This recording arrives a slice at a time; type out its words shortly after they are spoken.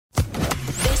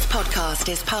podcast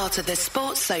is part of the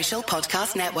Sports Social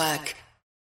Podcast Network.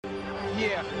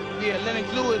 Yeah,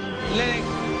 Lennox Lewis. Lennox,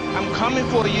 I'm coming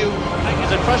for you.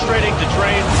 Is it frustrating to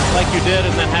train like you did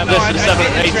and then have this in 7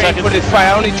 or 8 seconds? For this fight.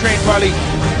 I only trained probably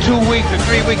 2 weeks or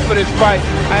 3 weeks for this fight.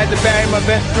 I had to bury my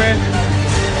best friend,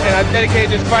 and I dedicated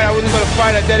this fight. I wasn't going to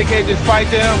fight. I dedicated this fight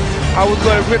to him. I was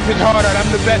going to rip his heart out. I'm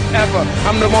the best ever.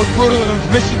 I'm the most brutal and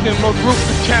vicious and most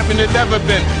ruthless champion there's ever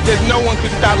been. There's no one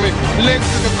can stop me. Lennox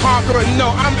is a conqueror.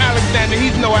 No, I'm Alexander.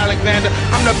 He's no Alexander.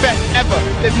 I'm the best ever.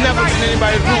 There's never been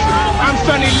anybody ruthless. I'm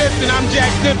Sonny Liston. I'm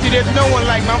Jack Dempsey. There's no one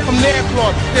like me. I'm from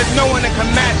Nairclaw. There's no one that can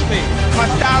match me.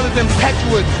 My style is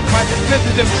impetuous. My defense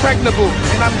is impregnable.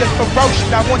 And I'm just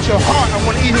ferocious. I want your heart. I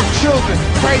want to eat his children.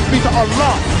 Praise be to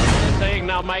Allah.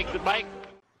 Saying now, Mike.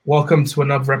 Welcome to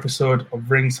another episode of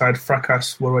Ringside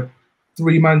Fracas. We're a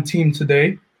 3-man team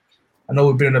today. I know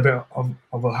we've been in a bit of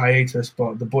a hiatus,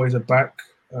 but the boys are back.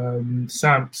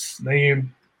 Samps, Naeem,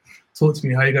 talk to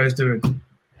me. How you guys doing?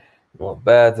 Not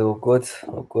bad, all good.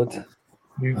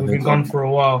 We've been gone for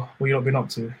a while. What you not been up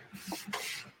to?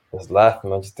 It's life,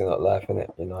 man. Just doing that life,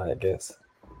 innit? You know how it gets.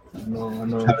 I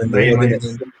know.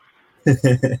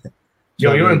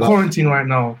 Yo, you're in quarantine right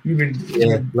now. You've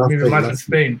been live in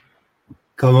Spain.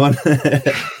 Come on.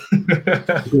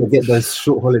 You get those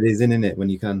short holidays in it when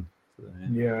you can.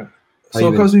 Yeah.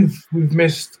 So because we've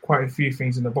missed quite a few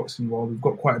things in the boxing world, we've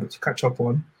got quite a bit to catch up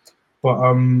on. But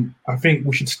I think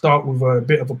we should start with a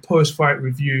bit of a post-fight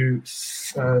review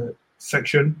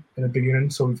section in the beginning.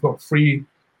 So we've got 3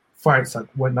 fights that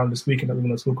went down this weekend that we're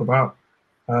going to talk about.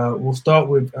 We'll start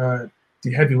with the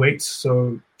heavyweights.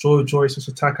 So Joyce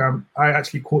versus Takam. I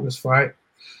actually caught this fight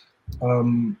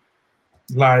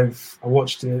live. I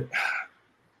watched it.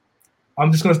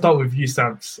 I'm just going to start with you,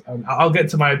 Samps. I'll get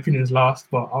to my opinions last,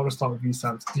 but I want to start with you,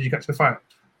 Samps. Did you catch the fight?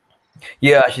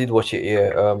 Yeah, I actually did watch it,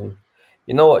 yeah.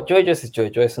 You know what? Joy Joyce is Joy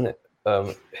Joyce, isn't it?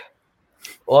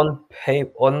 On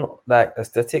like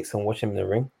aesthetics and watching him in the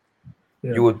ring,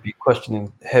 you would be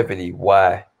questioning heavily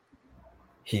why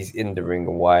he's in the ring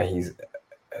and why he's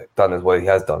done as well he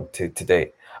has done to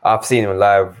date. I've seen him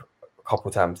live a couple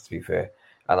of times, to be fair.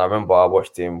 And I remember I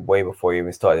watched him way before he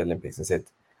even started the Olympics and said,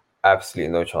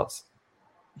 absolutely no chance.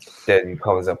 Then he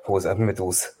comes and pulls at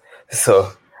middles.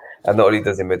 So, and not only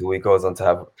does he middle, he goes on to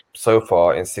have, so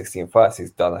far in 16 fights,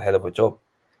 he's done a hell of a job.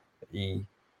 He's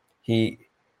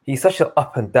such an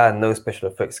up and down, no special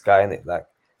effects guy, innit? Like,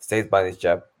 stays by his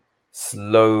jab,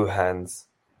 slow hands,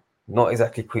 not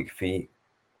exactly quick feet,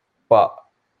 but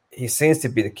he seems to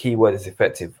be, the key word is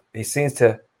effective. He seems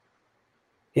to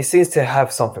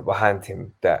have something behind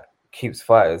him that keeps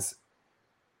fighters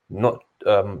not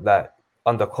like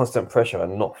under constant pressure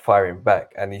and not firing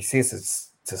back. And he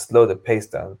seems to slow the pace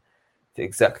down to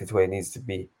exactly to where it needs to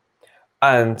be.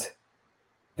 And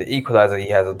the equalizer he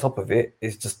has on top of it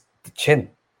is just the chin.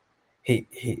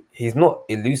 He's not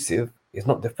elusive. He's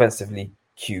not defensively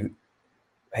cute.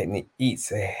 And he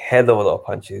eats a hell of a lot of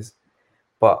punches.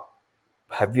 But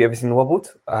have you ever seen him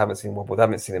wobbled? I haven't seen him wobbled. I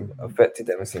haven't seen him affected.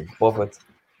 I haven't seen him bothered.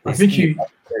 I think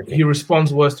he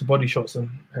responds worse to body shots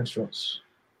than head shots.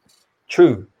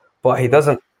 True, but he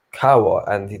doesn't cower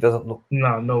and he doesn't look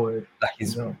no way like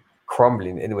he's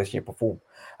crumbling in any way, shape, or form.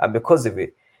 And because of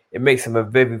it, it makes him a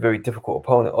very, very difficult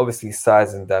opponent. Obviously,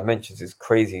 size and dimensions is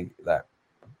crazy, like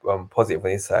positive on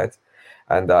his side,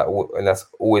 and that's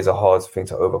always a hard thing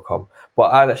to overcome.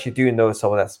 But I actually do know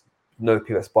someone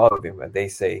people that spar with him, and they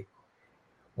say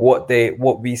what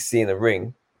we see in the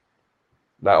ring,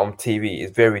 like on TV, is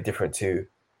very different to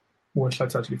what's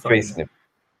actually facing him.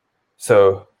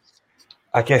 So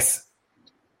I guess,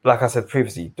 like I said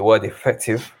previously, the word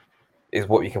effective is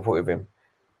what you can put with him.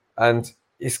 And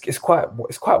it's quite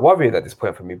worrying at this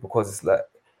point for me, because it's like,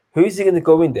 who's he going to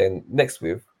go in there next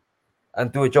with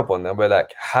and do a job on? And we're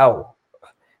like, how?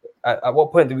 At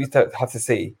what point do we have to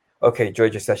say, okay,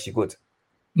 George is actually good?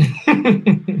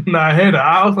 I hear that.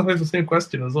 I also have the same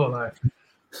question as well. Like,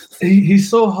 he's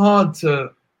so hard to,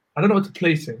 I don't know what to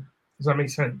place him. Does that make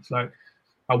sense? Like,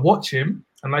 I watch him,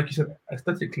 and like you said,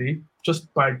 aesthetically,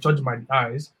 just by judging my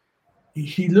eyes,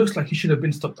 he looks like he should have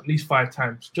been stopped at least 5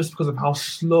 times, just because of how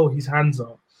slow his hands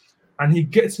are. And he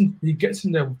gets in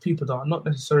there with people that are not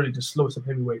necessarily the slowest of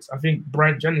heavyweights. I think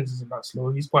Bryant Jennings isn't that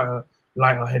slow. He's quite a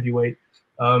lighter heavyweight.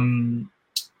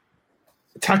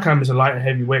 Takam is a lighter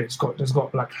heavyweight. There's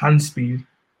got like hand speed.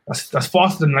 That's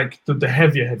faster than like the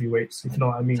heavier heavyweights, if you know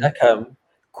what I mean. Takam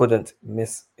couldn't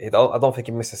miss it. I don't think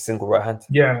he missed a single right hand.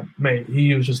 Yeah, mate.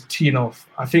 He was just teeing off.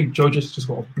 I think Joe just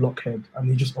got a blockhead, and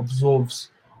he just absorbs.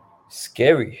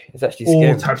 Scary. It's actually all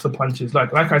scary. Types of punches.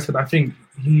 Like I said, I think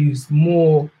he's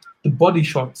more, the body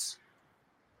shots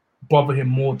bother him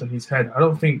more than his head. I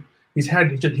don't think his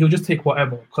head, he'll just take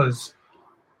whatever because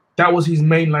that was his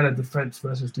main line of defense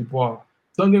versus Dubois.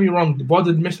 Don't get me wrong, Dubois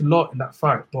did miss a lot in that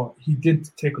fight, but he did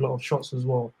take a lot of shots as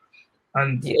well.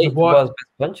 And Dubois' best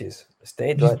punches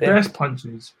stayed right there. Best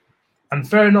punches. And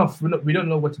fair enough, we don't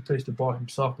know where to place Dubois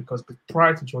himself because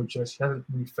prior to Georges, he hasn't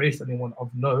really faced anyone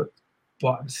of note.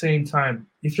 But at the same time,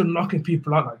 if you're knocking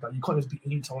people out like that, you can't just be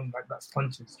eating someone like that's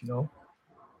punches, you know?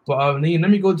 But Ian, let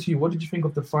me go to you. What did you think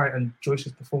of the fight and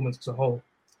Joyce's performance as a whole?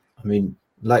 I mean,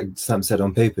 like Sam said,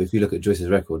 on paper, if you look at Joyce's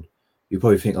record, you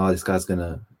probably think, this guy's going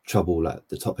to trouble like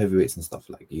the top heavyweights and stuff.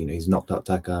 Like, you know, he's knocked out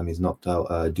Takam, he's knocked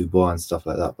out Dubois and stuff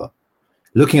like that. But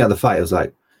looking at the fight, it was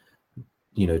like,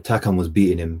 you know, Takam was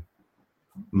beating him.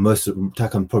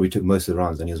 Takam probably took most of the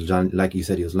rounds, and he was, like you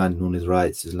said, he was landing on his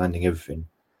rights, he was landing everything.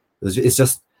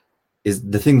 It's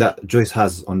the thing that Joyce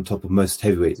has on top of most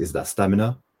heavyweights is that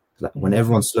stamina. Like when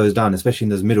everyone slows down, especially in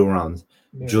those middle rounds,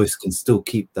 Joyce can still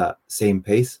keep that same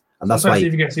pace, and that's why he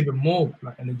gets even more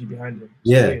like energy behind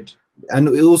him. And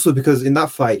also because in that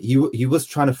fight he was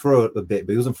trying to throw a bit,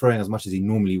 but he wasn't throwing as much as he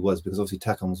normally was because obviously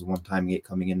Takam was one timing it,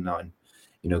 coming in and out, and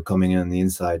you know, coming in on the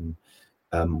inside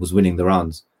and was winning the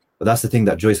rounds. But that's the thing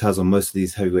that Joyce has on most of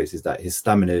these heavyweights is that his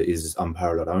stamina is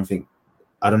unparalleled.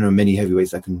 I don't know many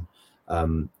heavyweights that can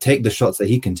take the shots that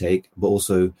he can take, but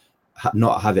also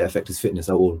not have it affect his fitness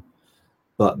at all.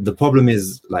 But the problem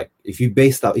is, like, if you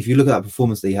look at that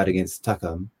performance that he had against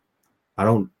Takam, I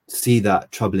don't see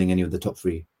that troubling any of the top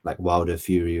three, like Wilder,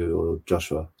 Fury, or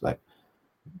Joshua. Like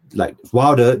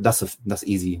Wilder, that's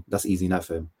easy. That's easy enough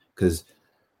for him because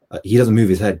he doesn't move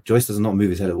his head. Joyce does not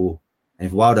move his head at all. And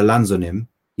if Wilder lands on him,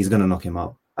 he's gonna knock him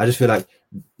out. I just feel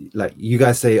like you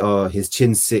guys say, his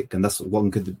chin's sick, and that's one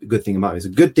good thing about him. It's a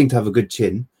good thing to have a good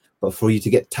chin, but for you to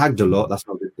get tagged a lot, that's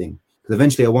not a good thing. Because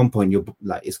eventually, at one point, you're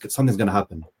like, something's gonna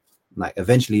happen. Like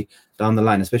eventually down the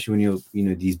line, especially when you're, you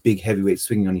know, these big heavyweights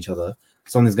swinging on each other,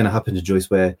 something's gonna happen to Joyce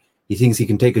where he thinks he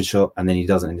can take a shot and then he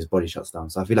doesn't, and his body shuts down.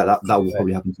 So I feel like that will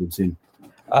probably happen to him soon.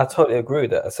 I totally agree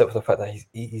with that, except for the fact that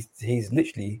he's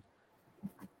literally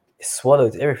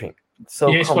swallowed everything. So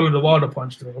he ain't swallowed the Wilder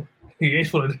punch though. He ain't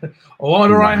swallowed a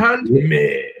Wilder right hand.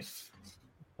 Myth.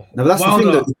 No, but that's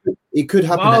Wilder. the thing that it could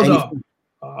happen at any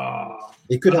fight.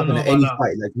 It could happen at any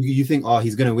fight. Like you think,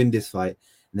 he's gonna win this fight,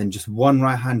 and then just one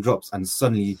right hand drops, and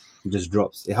suddenly he just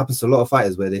drops. It happens to a lot of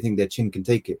fighters where they think their chin can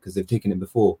take it because they've taken it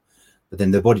before, but then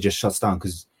their body just shuts down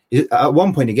because at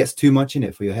one point it gets too much in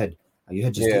it for your head. Like your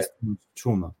head just gets too much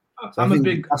trauma. So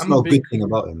that's not a good thing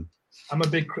about him. I'm a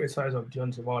big criticizer of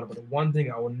Deontay Wilder, but the one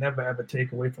thing I will never ever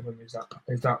take away from him is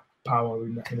that power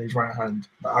in his right hand.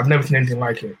 I've never seen anything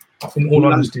like it. In all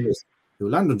honesty, he'll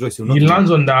land on Joyce. He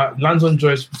lands on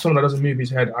Joyce. Someone that doesn't move his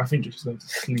head, I think he's going to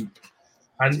sleep.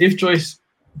 And if Joyce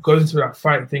goes into that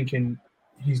fight thinking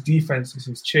his defense is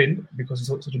his chin because he's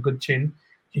got such a good chin,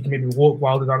 he can maybe walk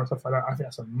Wilder down and stuff like that. I think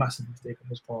that's a massive mistake on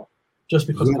his part, just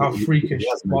because of how freakish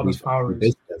Wilder's power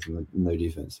is. No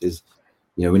defense is.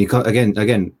 You know, when he can't,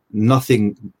 again,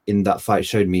 nothing in that fight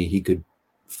showed me he could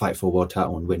fight for a world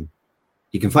title and win.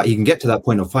 He can get to that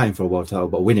point of fighting for a world title,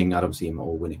 but winning, I don't see him at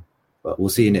all winning. But we'll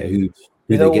see in it who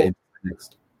they get in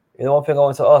next. You know, one thing I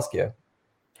want to ask you: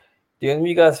 do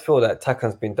you guys feel that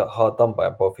Takam's been hard done by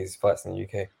both his fights in the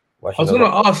UK? I was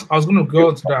going to go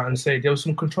into that and say there was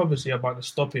some controversy about the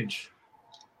stoppage.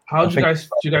 Do you guys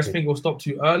think it was stopped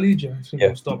too early? Do you think it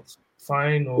was stopped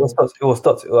fine? Or it was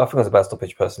stopped. I think it was a bad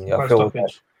stoppage, personally. I feel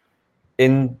that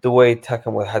in the way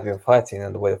Takam had been fighting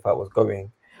and the way the fight was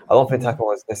going, I don't think Takam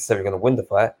was necessarily going to win the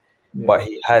fight, but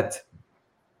he had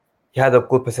a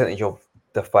good percentage of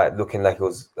the fight looking like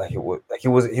he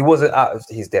wasn't out of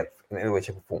his depth in any way,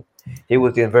 shape, or form. He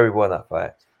was doing very well in that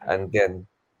fight, and then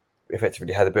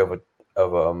effectively had a bit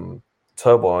of a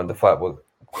turbo, and the fight was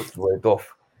waved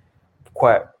off.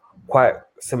 Quite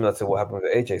similar to what happened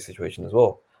with the AJ situation as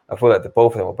well. I feel like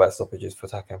both of them were bad stoppages for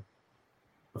Takam.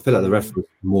 I feel like the ref was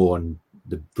more on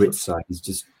the Brit side. He's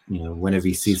just, you know, whenever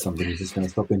he sees something, he's just going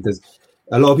to stop him. Because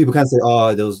a lot of people can say,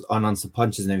 there was unanswered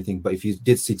punches and everything. But if you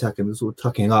did see Takam, he was sort of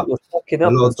tucking up. A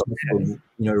lot of stuff, you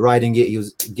know, riding it. He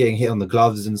was getting hit on the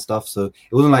gloves and stuff. So it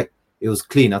wasn't like it was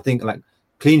clean. I think like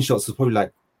clean shots was probably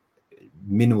like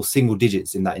minimal single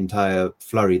digits in that entire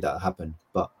flurry that happened.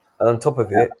 But on top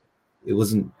of it, it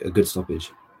wasn't a good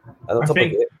stoppage. And on top of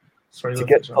it, to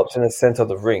get stopped in the center of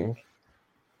the ring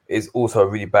is also a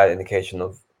really bad indication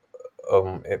of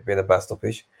it being a bad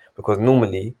stoppage, because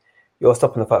normally you're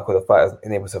stopping the fight because the fighter is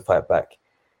unable to fight back,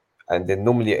 and then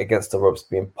normally against the ropes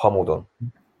being pummeled on.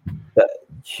 That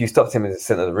you stopped him in the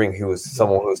center of the ring, who was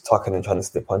someone who was tucking and trying to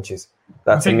slip punches.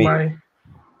 That to me,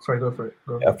 sorry, go for it.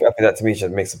 I think that to me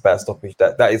just makes a bad stoppage.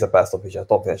 That is a bad stoppage. I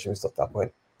don't think that should be stopped at that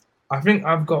point. I think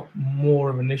I've got more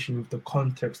of an issue with the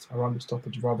context around the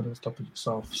stoppage rather than the stoppage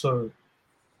itself. So,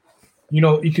 you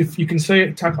know, you can say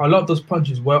a lot of those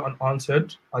punches were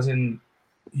unanswered, as in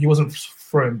he wasn't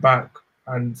throwing back,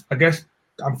 and I guess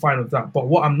I'm fine with that. But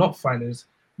what I'm not fine is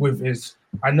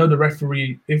I know the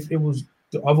referee, if it was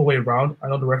the other way around, I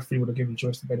know the referee would have given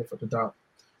Joyce the benefit of the doubt.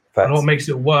 Facts. And what makes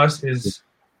it worse is,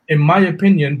 in my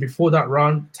opinion, before that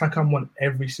round, Takam won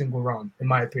every single round, in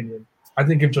my opinion. I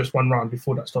didn't give Joyce one round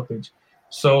before that stoppage.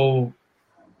 So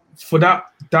for that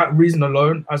reason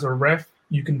alone, as a ref,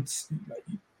 you can.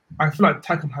 I feel like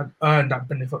Takam had earned that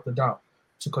benefit of the doubt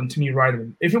to continue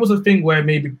riding. If it was a thing where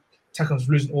maybe Takam's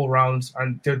losing all rounds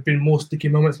and there'd been more sticky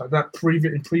moments like that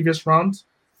in previous rounds,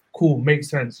 cool, makes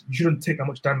sense. You shouldn't take that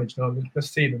much damage. You know, let's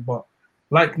save him. But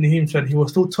like Naheem said, he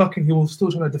was still tucking. He was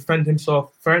still trying to defend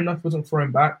himself. Fair enough, he wasn't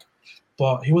throwing back,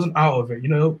 but he wasn't out of it. You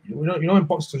know, in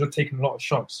boxers you're taking a lot of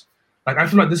shots. Like, I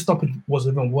feel like this stoppage was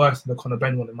even worse than the Conor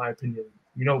Benn one, in my opinion.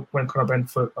 You know, when Conor Benn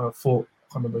fought, I can't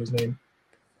remember his name.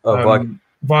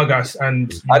 Vargas,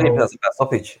 and I didn't think that's a bad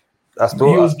stoppage.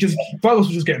 Vargas was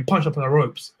just getting punched up on the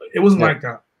ropes. It wasn't like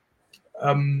that.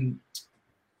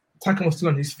 Takam was still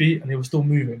on his feet and he was still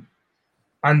moving.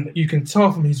 And you can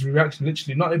tell from his reaction,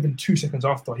 literally not even 2 seconds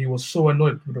after, he was so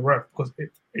annoyed with the ref because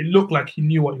it looked like he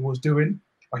knew what he was doing.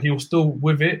 Like, he was still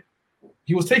with it.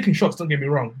 He was taking shots, don't get me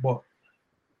wrong, but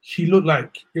he looked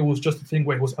like it was just a thing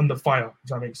where he was under fire, if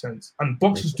that makes sense. And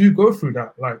boxers do go through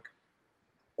that. Like,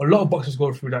 a lot of boxers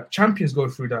go through that. Champions go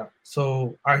through that.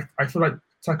 So I feel like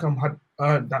Takam had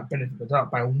earned that benefit of the doubt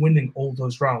by winning all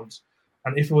those rounds.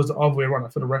 And if it was the other way around, I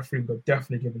feel the referee would have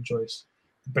definitely given Joyce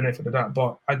the benefit of that.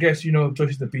 But I guess, you know,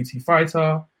 Joyce is the BT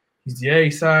fighter. He's the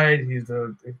A side. He's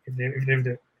the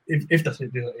if that's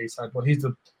the A side, but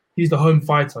he's the home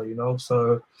fighter, you know.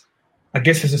 So I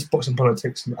guess it's just boxing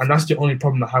politics, and that's the only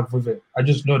problem I have with it. I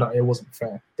just know that it wasn't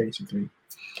fair, basically.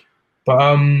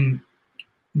 But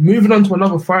moving on to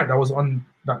another fight that was on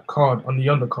that card, on the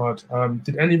undercard.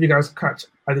 Did any of you guys catch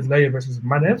Adelaide versus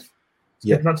Manev?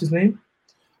 Yeah, that's his name.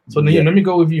 So Naheem, let me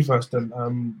go with you first. Then,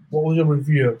 what was your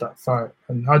review of that fight,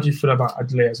 and how do you feel about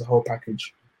Adelaide as a whole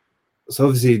package? So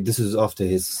obviously, this is after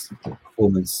his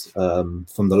performance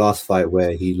from the last fight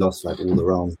where he lost like all the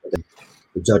rounds, but then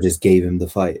the judges gave him the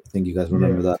fight. I think you guys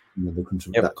remember that, you know,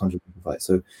 that controversial fight.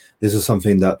 So this is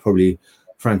something that probably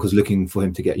Frank was looking for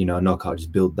him to get, you know, a knockout,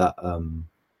 just build that,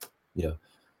 you know,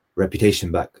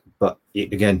 reputation back. But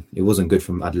it wasn't good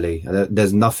from Adelaide.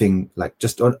 There's nothing, like,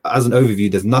 just as an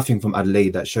overview, there's nothing from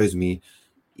Adelaide that shows me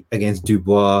against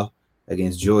Dubois,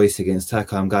 against Joyce, against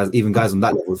Takam, guys on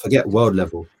that level. Forget world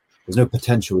level. There's no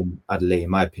potential in Adelaide, in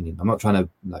my opinion. I'm not trying to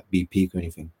like be peak or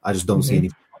anything. I just don't see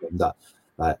anything that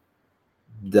like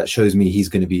that shows me he's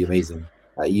going to be amazing.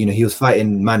 You know, he was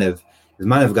fighting Manev. The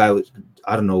Manev guy,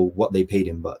 I don't know what they paid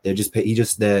him, but he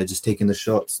just there, just taking the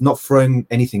shots, not throwing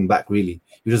anything back really.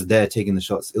 He was just there taking the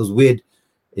shots. It was weird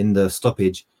in the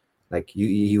stoppage. Like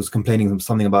he was complaining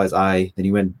something about his eye.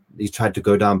 Then he tried to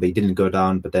go down, but he didn't go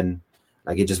down. But then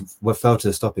like it just fell to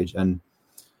the stoppage. And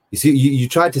you see, you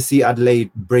tried to see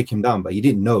Adelaide break him down, but he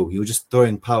didn't know. He was just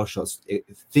throwing power shots,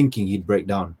 thinking he'd break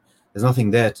down. There's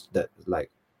nothing there that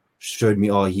like showed me,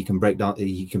 he can break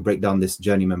down this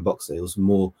journeyman boxer. It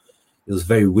was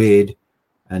very weird.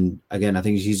 And again, I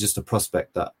think he's just a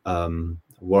prospect that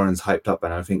Warren's hyped up,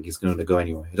 and I think he's going to go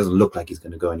anywhere. It doesn't look like he's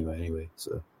going to go anywhere anyway.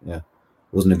 So yeah, it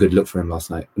wasn't a good look for him last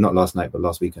night. Not last night, but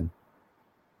last weekend.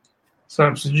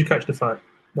 Sam, so did you catch the fight?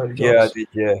 Yeah, I did.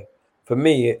 Yeah, for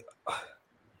me,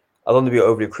 I don't want to be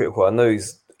overly critical. I know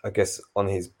he's, I guess, on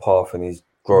his path and he's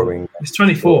growing. He's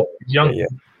 24. He's young.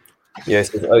 Yeah, it's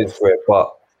his own career.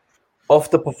 But off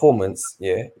the performance,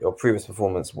 your previous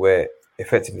performance where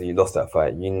effectively you lost that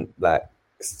fight,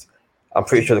 I'm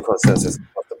pretty sure the consensus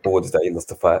of the board is that he lost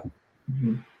the fight.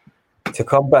 Mm-hmm. To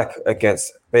come back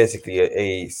against basically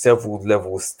a several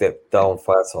level step down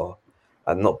fighter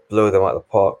and not blow them out of the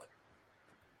park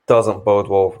doesn't bode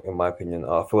well, in my opinion.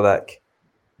 I feel like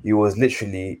he was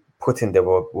literally put in there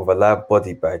with a live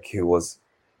body bag whose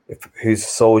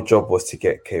sole job was to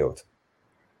get KO'd.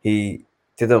 He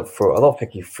didn't throw, I don't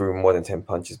think he threw more than 10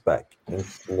 punches back in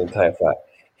the entire fight.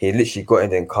 He literally got in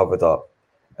there and covered up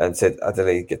and said,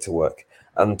 Adelaide, get to work.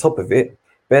 And on top of it,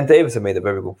 Ben Davison made a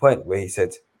very good point where he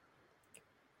said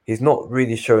he's not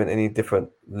really showing any different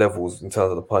levels in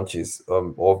terms of the punches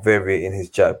or variating his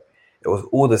jab. It was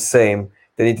all the same.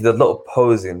 Then he did a lot of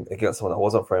posing against someone that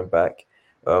wasn't throwing back.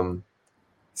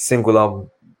 Single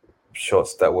arm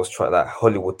shots that was trying that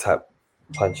Hollywood type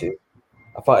punches.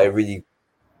 I found it really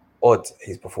odd,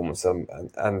 his performance. And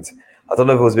I don't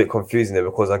know if it was a bit confusing there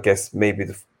because I guess maybe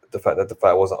the fact that the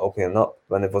fight wasn't opening up,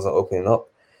 and it wasn't opening up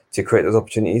to create those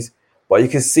opportunities. But you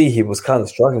can see he was kind of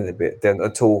struggling a bit then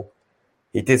until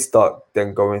he did start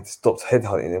then stopped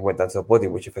headhunting and went down to the body,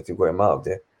 which effectively got him out of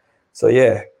there. So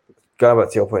yeah, going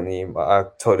back to your point, Neem, I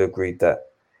totally agree that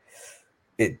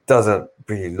it doesn't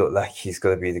really look like he's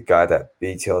going to be the guy that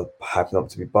BT are hyping up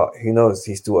to be. But who knows?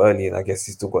 He's still early, and I guess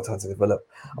he's still got time to develop.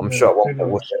 I'm sure at one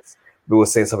point we were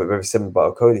saying something very similar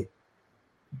about Cody.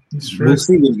 We'll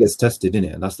see when he gets tested,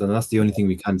 innit? And that's the only thing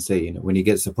we can say. When he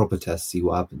gets a proper test, see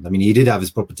what happens. I mean, he did have his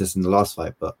proper test in the last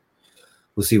fight, but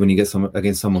we'll see when he gets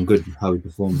against someone good how he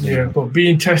performs. Yeah, but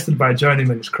being tested by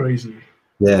journeyman is crazy.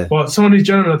 Yeah, but some of these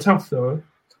journeymen are tough though.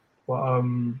 But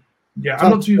yeah,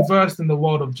 I'm not too versed in the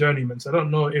world of journeymen, so I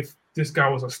don't know if this guy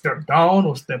was a step down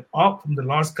or step up from the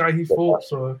last guy he fought.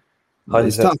 So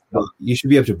it's tough, but you should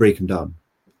be able to break him down.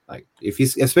 Like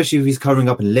especially if he's covering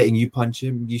up and letting you punch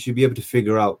him, you should be able to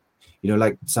figure out,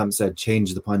 like Sam said,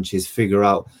 change the punches, figure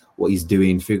out what he's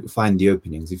doing, find the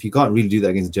openings. If you can't really do that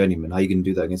against journeyman, how are you going to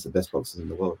do that against the best boxers in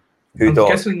the world? I'm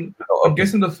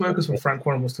guessing the focus for Frank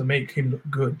Warren was to make him look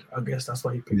good. I guess that's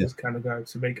why he picked this kind of guy,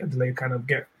 to make Adeleye kind of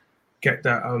get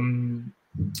that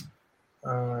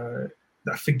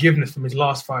that forgiveness from his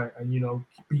last fight and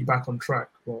be back on track.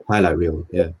 But, highlight reel,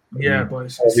 yeah. But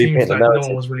it seems like no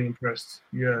one was really impressed.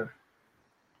 Yeah.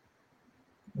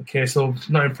 Okay, so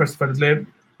not impressed by Adeleye.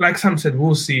 Like Sam said,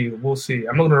 we'll see. I'm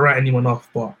not going to write anyone off,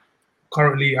 but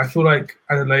currently I feel like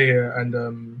Adeleye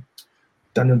and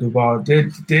Daniel Dubois, they're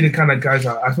the kind of guys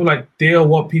I feel like they are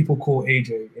what people call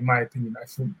AJ, in my opinion. I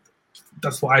think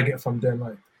that's what I get from them.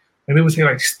 Like, and people say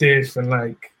like stiff and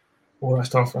like all that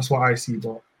stuff. That's what I see.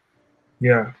 But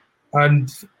yeah,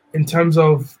 and in terms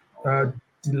of the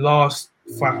last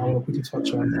fight, I want to quickly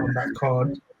touch on that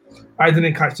card. I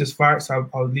didn't catch this fight, so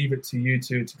I'll leave it to you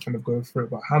to kind of go through it.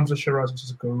 But Hamza Shiraz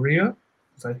versus Gurria,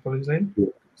 is that his name?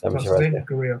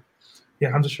 Gurria.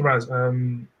 Yeah, Hamza Shiraz.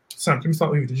 Sam, can we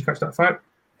start with you? Did you catch that fight?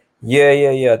 Yeah,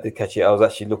 I did catch it. I was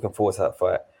actually looking forward to that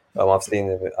fight. I've seen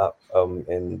him up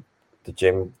in the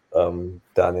gym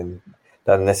down in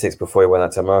Essex before he went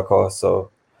out to America, so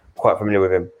quite familiar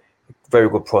with him. Very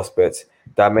good prospect.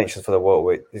 Dimensions for the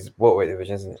welterweight. His welterweight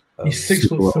division, isn't it? He's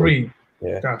 6'3".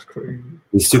 Yeah, that's crazy.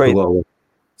 He's super welterweight.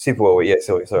 Super welterweight. Yeah,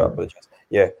 sorry, I apologize.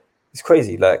 Yeah, it's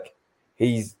crazy. Like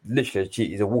he's literally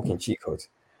he's a walking cheat code,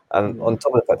 and on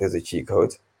top of the fact there's a cheat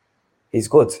code, he's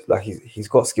good. Like he's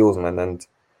got skills, man, and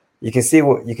you can see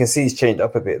he's changed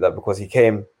up a bit. That because he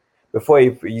came before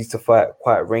he used to fight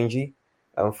quite rangy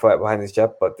and fight behind his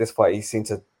jab, but this fight he seemed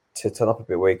to turn up a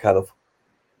bit where he kind of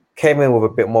came in with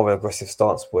a bit more of an aggressive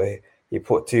stance where he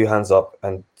put two hands up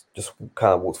and just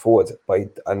kind of walked forward,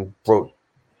 and broke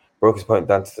his opponent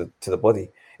down to the body.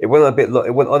 It went on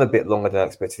a bit longer than I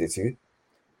expected it to,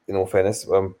 in all fairness,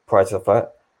 prior to the fight.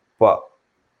 But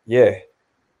yeah,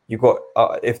 you got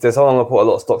if there's someone I'm gonna put a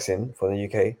lot of stocks in for the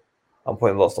UK, I'm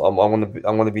putting a lot of stocks.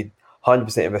 I'm gonna be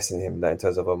 100% invested in him in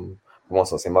terms of more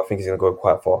stocks in him. I think he's gonna go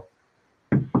quite far.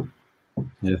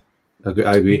 Yeah,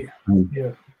 I agree.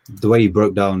 Yeah, the way he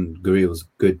broke down Gurria was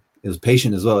good. It was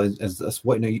patient as well. That's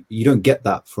what you don't get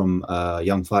that from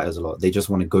young fighters a lot. They just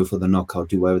want to go for the knockout,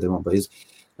 do whatever they want. But he's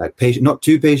like patient, not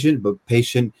too patient, but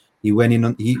patient. He went in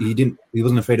on he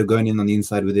wasn't afraid of going in on the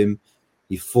inside with him.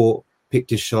 He fought,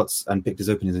 picked his shots and picked his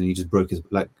openings, and he just broke his,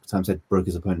 like Sam said, broke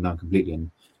his opponent down completely.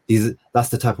 And that's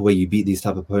the type of way you beat these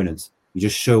type of opponents. You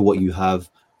just show what you have,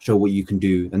 show what you can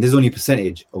do, and there's only a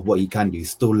percentage of what he can do. He's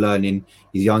still learning.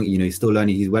 He's young, he's still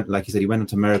learning. He went, like he said, he went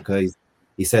to America.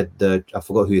 He said I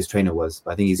forgot who his trainer was,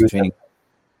 but I think he's training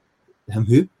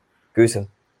who? Goosen.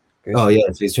 Oh yeah,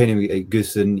 so he's training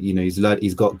Goosen.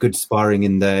 He's got good sparring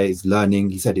in there. He's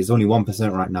learning. He said it's only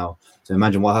 1% right now. So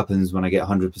imagine what happens when I get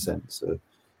 100%. So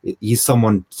he's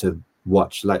someone to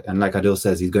watch. Like Adil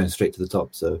says, he's going straight to the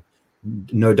top. So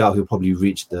no doubt he'll probably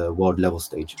reach the world level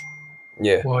stage.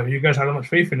 Yeah. Well, you guys have that much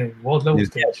faith in him. World level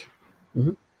stage.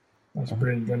 Mm-hmm. That's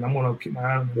brilliant. Then I'm gonna keep my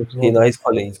eye on him as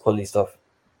well. He's quality stuff.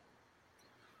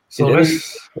 So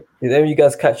did any of you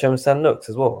guys catch Sam Noakes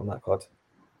as well on that card?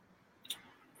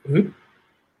 Who?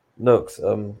 Noakes.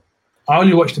 I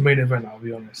only watched the main event, I'll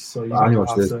be honest. So I only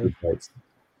watched those two fights.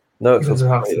 Noakes was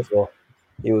great as well.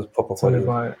 He was proper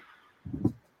quality.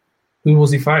 Who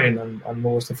was he fighting and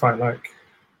what was the fight like?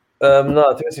 No,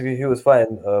 to be honest with you, who was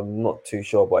fighting, not too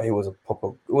sure, but he was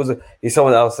he's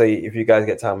someone that I'll say if you guys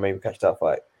get time, maybe catch that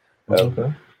fight.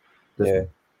 Okay. Yeah.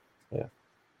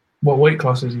 What weight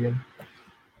class is he in?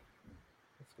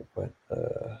 That's a good point.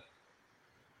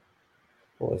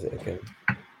 What was it again?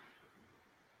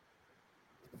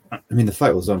 I mean, the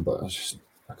fight was on, but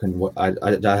I couldn't.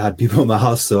 I had people in my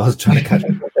house, so I was trying to catch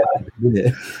up.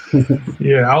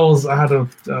 Yeah, I had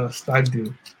a stag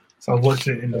do, so I was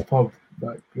watching it in the pub.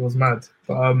 Like it was mad.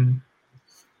 But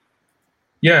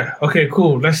Yeah. Okay.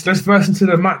 Cool. Let's burst into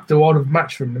the world of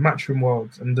Matchroom, the Matchroom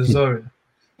world, and the zone.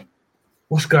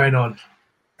 What's going on?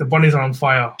 The bunnies are on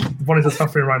fire. The bunnies are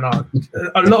suffering right now.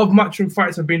 A lot of Matchroom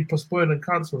fights have been postponed and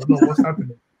cancelled. I don't know what's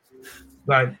happening.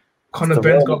 Like Conor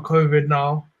Benn's got COVID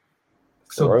now,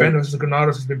 so Benn versus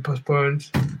Granados has been postponed.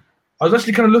 I was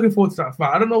actually kind of looking forward to that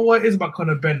fight. I don't know what it is about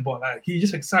Conor Benn, but like he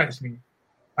just excites me,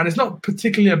 and it's not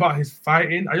particularly about his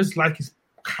fighting. I just like his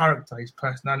character, his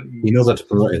personality. He knows how to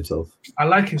promote himself. I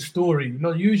like his story. You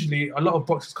know, usually a lot of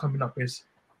boxers coming up is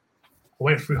I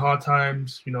went through hard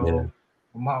times. You know,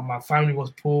 my family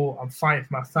was poor. I'm fighting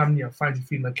for my family. I'm fighting to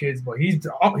feed my kids. But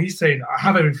he's saying I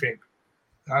have everything,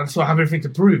 and so I have everything to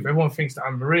prove. Everyone thinks that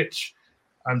I'm rich,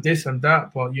 I'm this and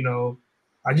that. But you know,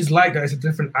 I just like that it's a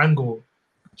different angle.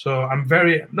 So I'm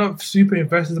not super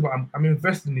invested, but I'm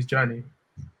invested in his journey.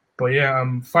 But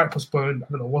yeah, fight postponed. I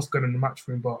don't know what's going on in the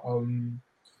Matchroom, but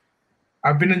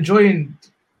I've been enjoying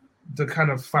the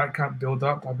kind of fight camp build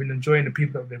up. I've been enjoying the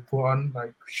people that they've put on.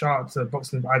 Like shout out to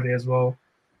Boxing with Ide as well.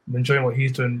 I'm enjoying what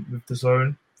he's doing with the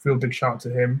zone. Feel big shout out to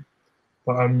him.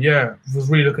 But yeah, was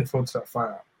really looking forward to that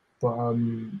fight. But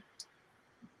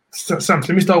Sam, so let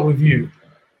me start with you.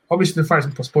 Obviously the fight's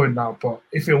been postponed now, but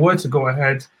if it were to go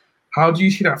ahead, how do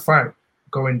you see that fight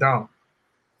going down?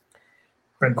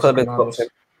 Conor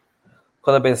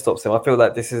Benn stops him. I feel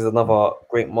like this is another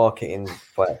great marketing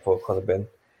fight for Conor Benn,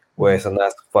 where it's a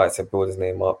nice fight to build his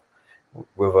name up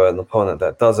with an opponent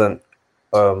that doesn't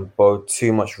bode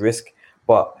too much risk,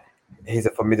 but he's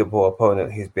a formidable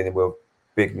opponent who's been in with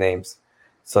big names,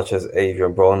 such as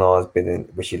Adrian Broner has been in,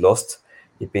 which he lost.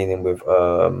 He's been in with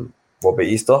Robert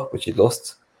Easter, which he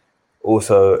lost.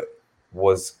 Also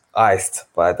was iced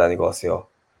by Danny Garcia,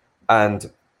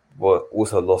 and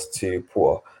also lost to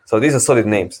Porter. So these are solid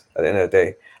names at the end of the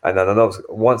day. And I know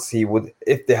once he would,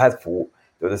 if they had fought,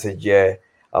 they would have said, yeah,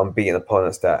 I'm beating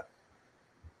opponents that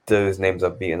those names are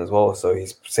beaten as well. So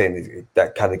he's saying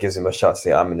that kind of gives him a shot to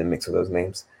say, I'm in the mix of those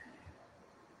names.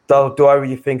 Do I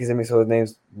really think he's in the mix of those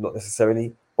names? Not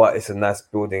necessarily, but it's a nice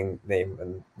building name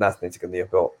and nice name to get near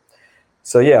belt.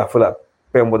 So yeah, I feel like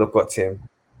Ben would have got to him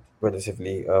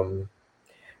relatively.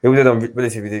 He would have done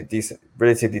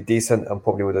relatively decent, and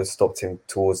probably would have stopped him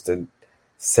towards the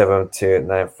 7th to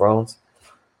 9th round,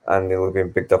 and it would have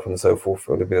been picked up and so forth. It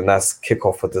would have been a nice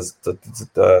kickoff for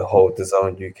the whole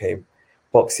DAZN UK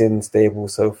boxing stable,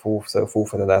 so forth,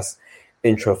 and a nice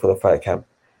intro for the fight camp.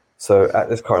 So at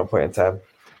this current point in time,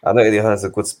 I know Eddie has a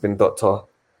good spin doctor,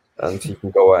 and he can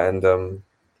go out and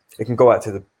he can go out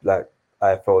to the like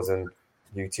IFLs and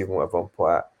YouTube and whatever and put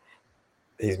out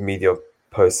his media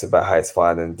posts about how it's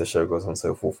fine and the show goes on and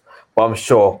so forth. But I'm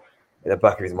sure in the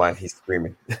back of his mind he's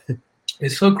screaming.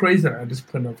 It's so crazy that at this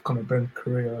point of Conor Benn's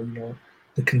career, you know,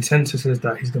 the consensus is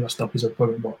that he's going to stop his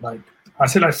opponent. But like I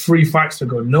said, like 3 fights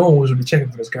ago, no one was really checking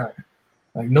for this guy.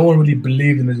 Like no one really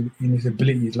believed in his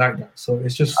abilities like that. So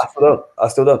it's just I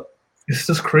still don't. It's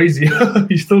just crazy.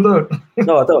 You still don't.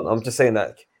 No, I don't. I'm just saying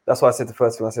that. That's why I said the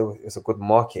first thing. I said it's a good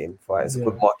marketing fight. It's a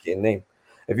good marketing name.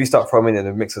 If you start throwing in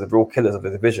the mix of the real killers of the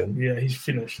division, yeah, he's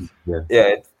finished. Yeah,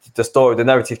 the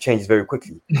narrative changes very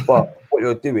quickly. But what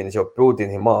you're doing is you're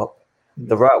building him up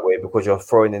the right way, because you're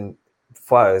throwing in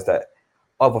fighters that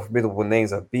other formidable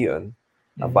names have beaten,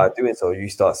 and by doing so, you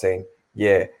start saying,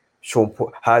 yeah,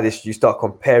 you start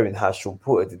comparing how Sean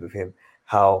Porter did with him,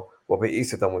 how Robert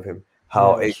Easter done with him,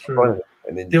 how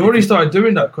and then they've already started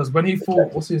doing that, because when he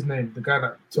fought, what's his name, the guy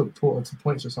that took Porter to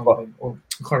points or something, or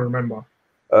I can't remember.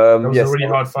 That was a really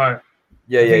hard fight.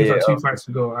 Yeah. Like 2 fights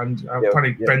ago, and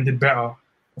apparently Ben did better or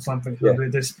something. So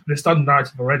they started the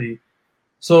narrative already.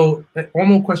 So one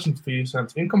more question for you, Sam.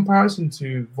 In comparison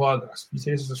to Vargas, you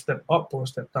say this is a step up or a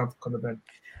step down for Conor Benn?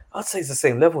 I'd say it's the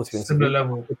same level. Similar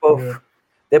level.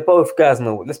 They're both guys.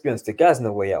 Let's be honest. The guys on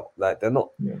the way out. Like they're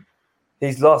not. Yeah.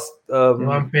 He's lost.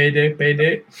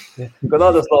 Payday.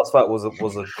 Granada's last fight was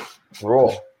a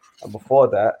draw, and before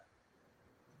that,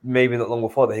 maybe not long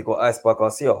before that, he got iced by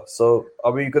Garcia. So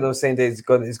are we going to say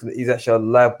that he's actually a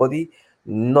live body?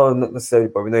 No, not necessarily,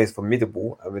 but we know he's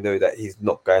formidable, and we know that he's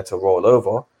not going to roll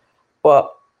over.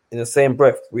 But in the same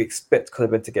breath, we expect Conor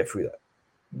Benn to get through that.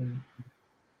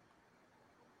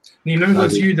 Neil, let me go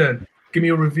to you then. Give me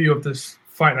a review of this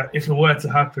fight. That if it were to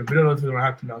happen, we don't know if it's going to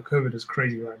happen now. COVID is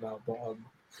crazy right now, but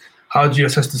how do you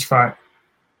assess this fight?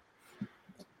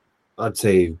 I'd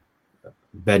say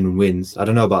Ben wins. I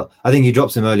don't know about. I think he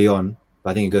drops him early on,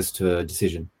 but I think it goes to a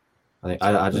decision.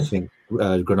 I just think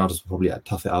Granados will probably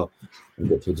tough it out and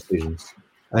get to a decision.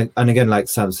 And again, like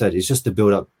Sam said, it's just to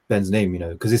build up Ben's name, you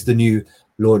know, because it's the new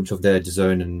launch of their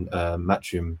DAZN and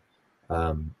Matchroom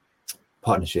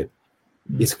partnership.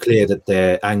 it's clear that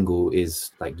their angle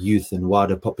is like youth and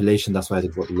wider population. That's why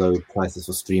they've got low prices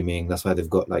for streaming. That's why they've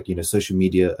got like, social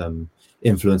media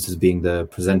influencers being the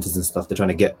presenters and stuff. They're trying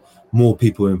to get more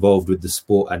people involved with the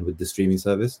sport and with the streaming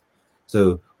service.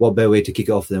 So what better way to kick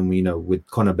it off than, with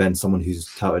Conor Benn, someone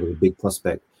who's touted as a big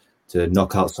prospect, to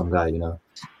knock out some guy,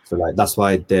 So like that's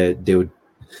why they would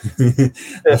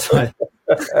that's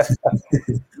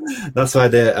why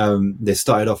they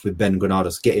started off with Ben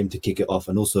Granados, get him to kick it off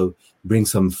and also bring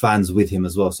some fans with him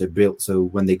as well. So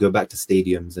when they go back to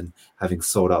stadiums and having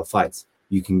sold out fights,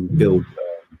 you can build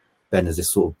Ben as this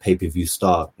sort of pay-per-view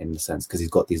star in the sense, because he's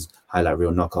got these highlight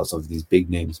reel knockouts of these big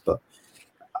names. But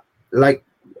like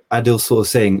Adil's sort of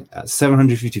saying,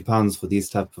 £750 for these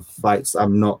type of fights,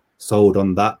 I'm not sold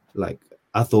on that. Like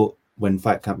I thought when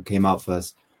Fight Camp came out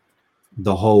first,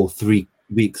 the whole 3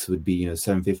 weeks would be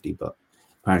 $750, but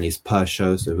apparently it's per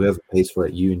show, so whoever pays for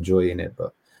it, you enjoy in it.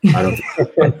 But I don't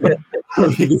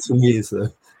think it's for me. So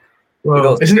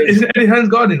well, isn't Eddie Hearn's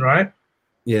guarding, right?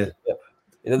 Yeah.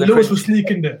 Lewis was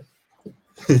sneaking there.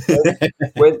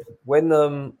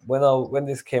 when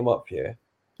this came up here,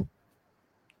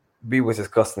 we was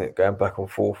discussing it, going back and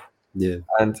forth. Yeah.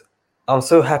 And I'm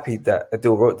so happy that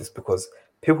Adil wrote this, because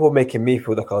people were making me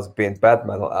feel like I was being bad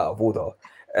man or out of order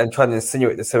and trying to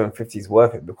insinuate the 750 is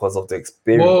worth it because of the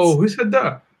experience. Whoa, who said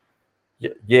that?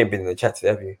 You ain't been in the chat today,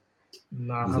 have you?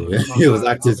 Nah, he was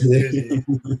active today.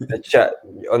 The chat,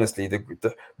 honestly,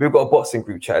 we've got a boxing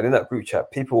group chat, and in that group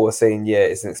chat, people were saying, yeah,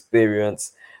 it's an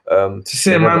experience. To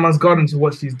say my man's garden to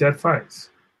watch these dead fights.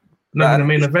 Not in the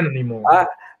main event anymore.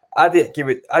 I didn't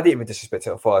even disrespect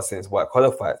it as far as saying it's white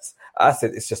collar fights. I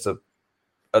said it's just a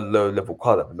low level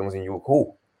card that belongs in your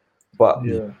hall. But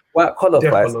white collar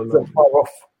fights are far off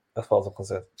as far as I'm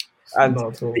concerned. And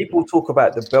people talk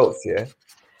about the belts here,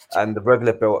 and the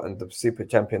regular belt and the super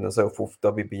champion and so forth,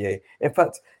 WBA. In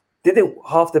fact, didn't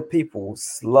half the people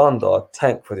slander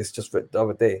Tank for this just the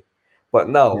other day? But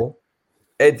now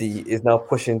Eddie is now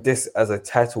pushing this as a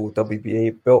title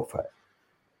WBA belt fight.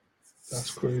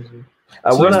 That's crazy.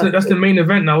 So that's the main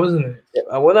event now, isn't it? Yeah,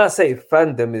 and when I say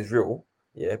fandom is real,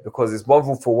 because it's one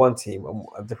rule for one team and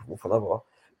a different rule for another,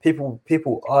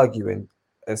 people arguing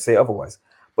and say otherwise.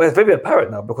 But it's very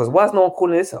apparent now, because why is no one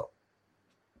calling this out?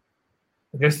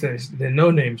 I guess there's no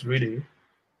names really.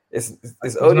 It's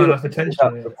only not enough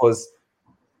attention because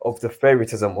of the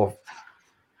favoritism of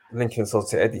linking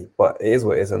themselves to Eddie. But it is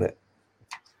what it is, isn't it?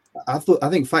 I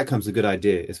think Fight Camp's a good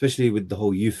idea, especially with the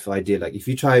whole youth idea. Like if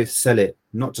you try to sell it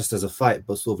not just as a fight,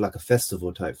 but sort of like a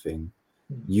festival type thing,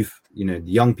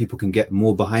 young people can get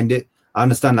more behind it. I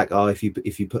understand, like, if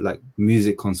you put like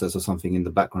music concerts or something in the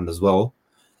background as well,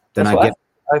 then I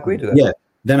agree to that. Yeah,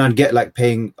 then I'd get like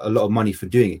paying a lot of money for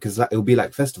doing it, because it'll be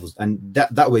like festivals, and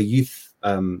that way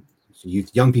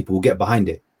young people will get behind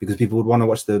it, because people would want to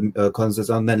watch the concerts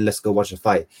and then let's go watch a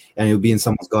fight, and it'll be in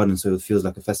someone's garden, so it feels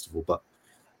like a festival. But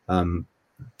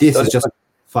this is just a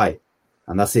fight,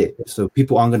 and that's it. So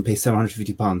people aren't going to pay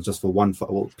 £750 just for one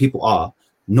fight. Well, people are,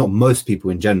 not most people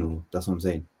in general. That's what I'm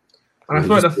saying. And I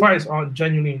feel like the fights aren't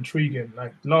genuinely intriguing.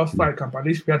 Like last Fight Camp, at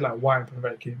least we had like Wyatt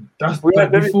and King. That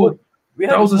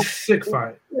was a sick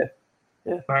fight.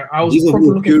 Yeah. Like I was proper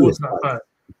looking forward to that fight.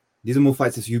 These are more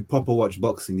fights if you proper watch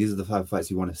boxing. These are the 5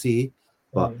 fights you want to see.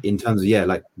 But in terms of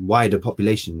like wider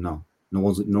population, no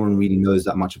one really knows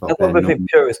that much about. I don't think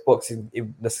purist boxing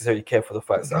necessarily care for the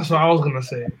fights. That's what I was gonna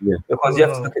say. Yeah, because you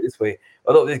have to look at it this way.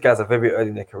 A lot of these guys are very early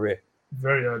in their career.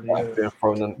 Very early. They've been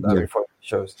thrown on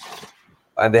shows,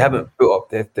 and they haven't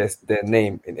built up their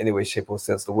name in any way, shape, or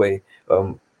sense the way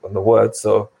on the word.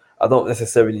 So I don't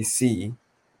necessarily see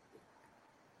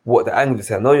what the angle is.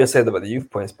 I know you're saying about the youth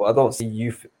points, but I don't see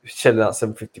youth shelling out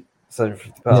 £750.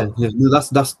 Yeah, no,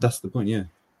 that's the point. Yeah,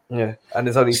 and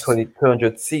there's only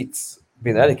 200 seats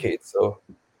being allocated. So,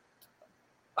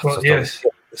 but yes,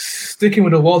 sticking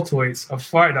with the welterweights, a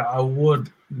fight that I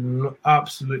would I'll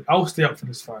stay up for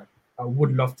this fight. I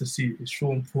would love to see is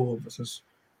Sean Porter versus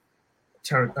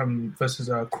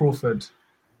Crawford.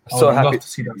 I would love to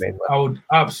see that. I would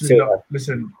absolutely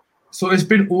listen. So it's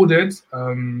been ordered.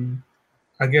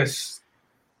 I guess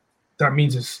that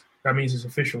means it's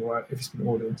official, right? If it's been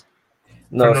ordered.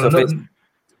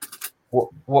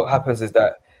 What happens is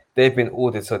that they've been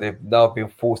ordered, so they've now been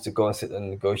forced to go and sit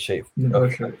and negotiate for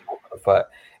the fight.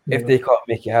 Yeah. If they can't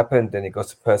make it happen, then it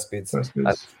goes to purse bids, and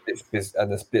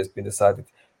the split's been decided.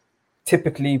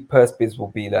 Typically, purse bids will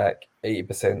be like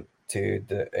 80% to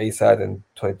the A side and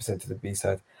 20% to the B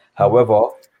side. However,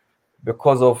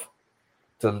 because of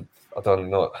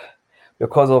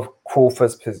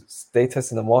Crawford's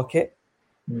status in the market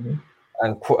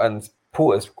and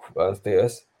Porter's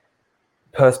status,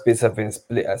 purse bids have been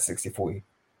split at 60-40,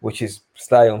 which is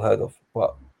slightly unheard of,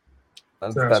 but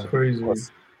That's crazy.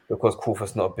 Because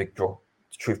Crawford's not a big draw,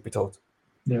 truth be told.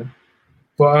 Yeah.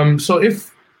 But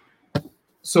is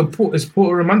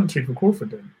Porter mandatory for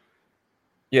Crawford then?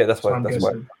 Yeah, that's why.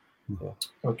 Yeah.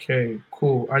 Okay,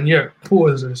 cool. And yeah,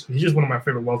 Porter's he's just one of my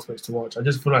favorite welterweights to watch. I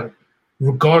just feel like,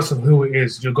 regardless of who it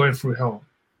is, you're going through hell.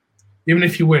 Even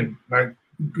if you win, like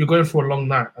you're going through a long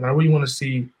night, and I really want to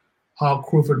see how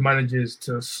Crawford manages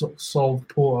to solve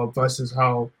Porter versus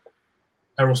how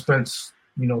Errol Spence,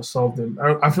 solved him.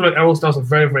 I feel like Errol was a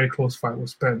very, very close fight with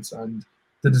Spence, and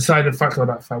the deciding factor of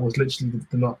that fight was literally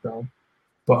the knockdown.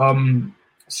 But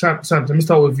Sam, let me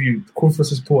start with you. Crawford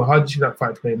versus Porter. How do you see that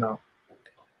fight playing out?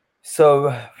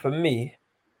 So for me,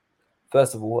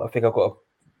 first of all, I think I've got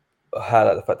to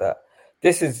highlight the fact that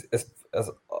this is,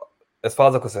 as far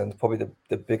as I'm concerned, probably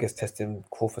the biggest test in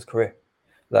Crawford's career.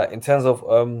 Like in terms of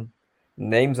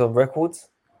names on records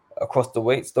across the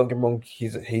weights, don't get me wrong,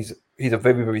 he's a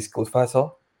very, very skilled fighter.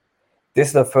 This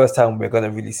is the first time we're going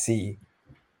to really see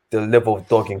the level of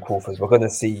dog in Crawford. We're going to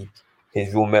see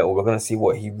his real metal. We're going to see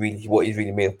what he's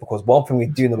really made of. Because one thing we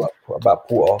do know about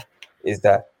Porter is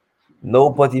that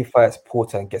nobody fights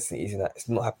Porter and gets an easy night. It's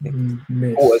not happening.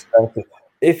 Porter's going to,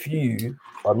 if you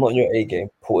are not in your A game,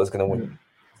 Porter's going to win.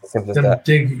 It's as simple as that.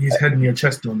 Dig his head in your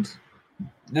chest on.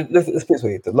 Let's put it this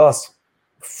way. The last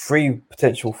 3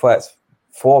 potential fights,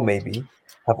 4 maybe,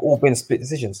 have all been split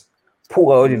decisions.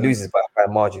 Porter only loses by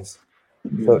margins.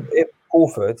 Yeah. So if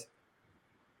Crawford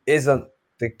isn't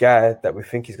the guy that we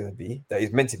think he's going to be, that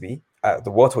he's meant to be at the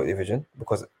welterweight division,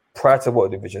 because prior to the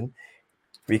welterweight division,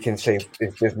 we can say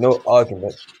there's no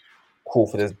argument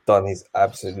Crawford has done his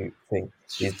absolute thing.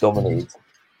 He's dominated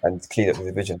and cleaned up the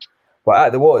division. But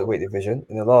at the welterweight division,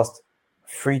 in the last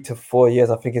 3 to 4 years,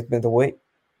 I think it's been the weight.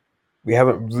 We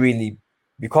can't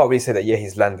really say that,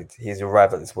 he's landed. He's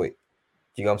arrived at this weight.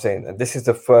 Do you know what I'm saying? And this is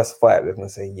the first fight we're going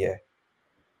to say,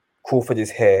 Crawford is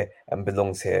here and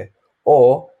belongs here.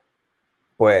 Or,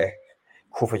 where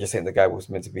Crawford just ain't the guy was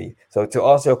meant to be. So to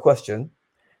answer your question,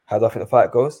 how do I think the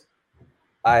fight goes?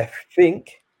 I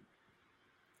think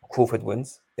Crawford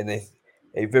wins in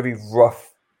a very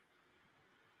rough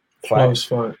fight. Close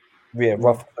fight. Yeah,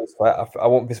 rough close fight. I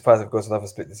won't be surprised if it goes another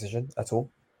split decision at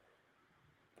all.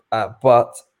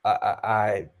 But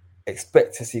I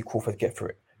expect to see Crawford get through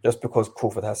it, just because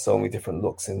Crawford has so many different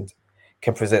looks and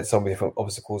can present so many different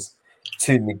obstacles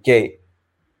to negate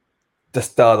the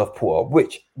style of Porter,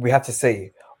 which we have to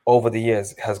say over the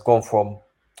years has gone from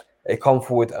a come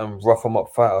forward and rough him up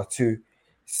fighter to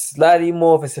slightly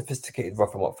more of a sophisticated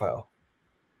rough him up fighter.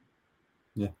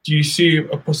 Yeah. Do you see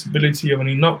a possibility of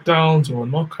any knockdowns or a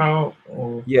knockout?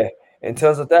 Or in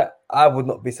terms of that, I would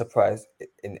not be surprised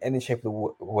in any shape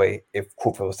of the way if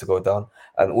Crawford was to go down,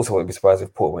 and also wouldn't be surprised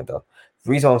if Porter went down.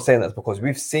 The reason I'm saying that is because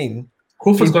we've seen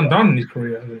Crawford's gone down in his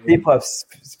career. People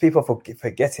are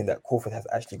forgetting that Crawford has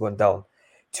actually gone down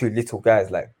to little guys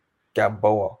like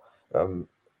Gamboa, and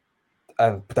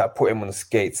that put him on the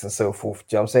skates and so forth.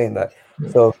 Do you know what I'm saying? That? Yeah.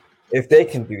 So if they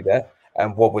can do that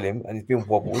and wobble him, and he's been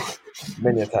wobbled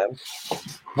many a time,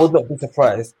 would not be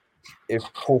surprised if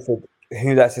Crawford,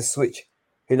 who likes to switch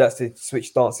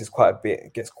stances quite a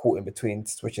bit, gets caught in between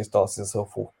switching stances and so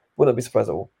forth. Would not be surprised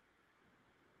at all.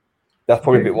 That's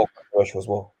probably a bit more controversial as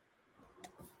well.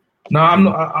 No, I'm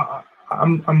not.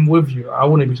 I'm with you. I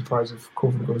wouldn't be surprised if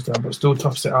Crawford goes down, but still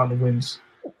tough set out and wins.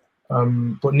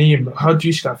 But Neem, how do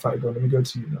you see that fight go? Let me go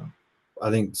to you now.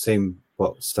 I think same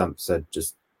what Stamp said.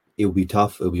 Just it'll be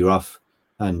tough, it'll be rough,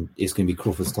 and it's going to be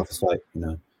Crawford's toughest fight.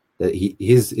 That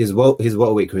his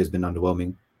welterweight career has been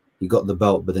underwhelming. He got the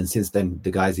belt, but then since then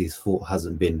the guys he's fought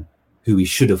hasn't been who he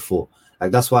should have fought.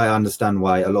 Like that's why I understand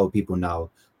why a lot of people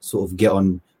now sort of get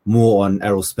on more on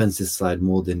Errol Spence's side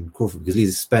more than Crawford, because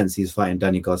he's fighting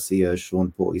Danny Garcia,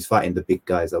 Sean Porter, he's fighting the big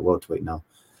guys at welterweight now.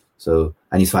 So,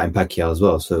 and he's fighting Pacquiao as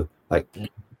well. So like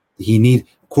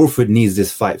Crawford needs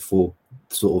this fight for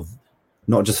sort of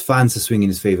not just fans to swing in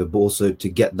his favor, but also to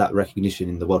get that recognition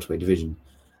in the welterweight division.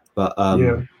 But I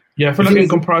feel like in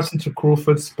comparison to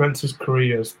Crawford, Spence's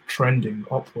career is trending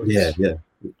upwards. Yeah.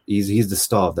 He's the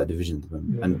star of that division at the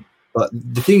moment. But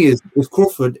the thing is, with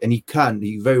Crawford, and he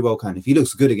very well can. If he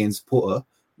looks good against Porter,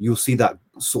 you'll see that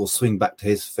sort of swing back to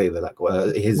his favor, like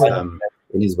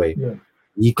in his way. Yeah.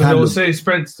 He can. They'll say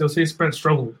Spence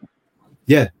struggled.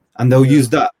 Yeah, and they'll use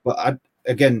that. But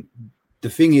again, the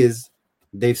thing is,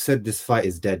 they've said this fight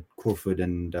is dead, Crawford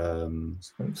and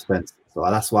Spence. So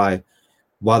that's why,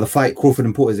 while the fight Crawford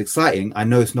and Porter is exciting, I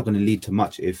know it's not going to lead to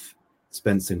much if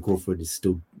Spence and Crawford is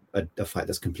still a fight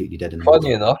that's completely dead.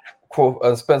 Funny enough,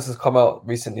 Spence has come out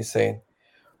recently saying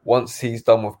once he's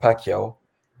done with Pacquiao,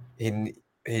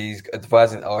 he's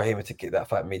advising Al-Haymon to get that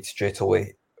fight made straight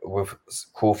away with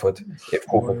Crawford if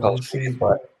Crawford comes through his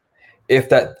fight.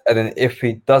 If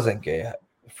he doesn't get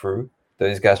through, then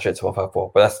he's going straight to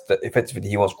 154. But effectively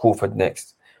he wants Crawford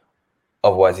next.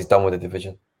 Otherwise, he's done with the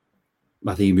division.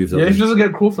 I think he moves up. Yeah, if he doesn't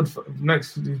get Crawford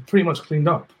next, he's pretty much cleaned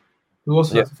up. Who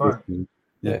else has to fight?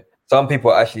 Yeah. Some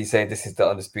people are actually saying this is the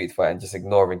undisputed fight and just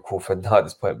ignoring Crawford now at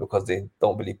this point because they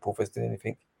don't believe Crawford's doing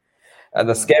anything. And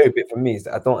the scary bit for me is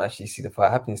that I don't actually see the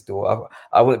fight happening still.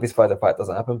 I wouldn't be surprised if the fight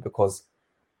doesn't happen because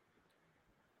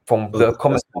from the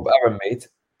comments Bob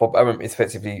Arum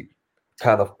effectively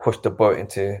kind of pushed the boat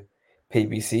into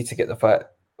PBC to get the fight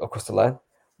across the line.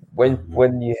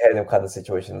 When you hear them kind of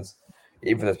situations,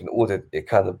 even though it's been ordered, it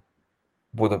kind of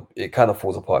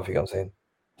falls apart, if you know what I'm saying.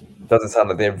 It doesn't sound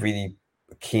like they're really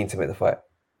keen to make the fight.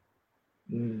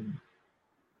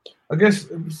 I guess,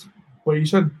 well, you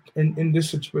said in this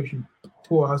situation,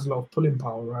 Paul has a lot of pulling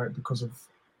power, right? Because of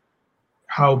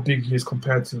how big he is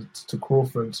compared to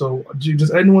Crawford. So,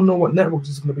 does anyone know what networks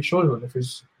is going to be showing on? If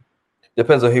it's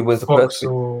depends on who wins the Fox first.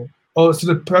 So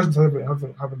the persons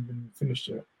haven't been finished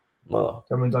yet. No,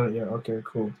 haven't done it yet. Okay,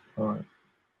 cool. All right.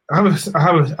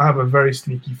 I have a very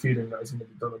sneaky feeling that it's going to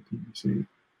be done on PBC.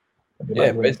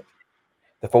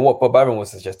 From what Bob Arum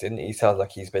was suggesting, he sounds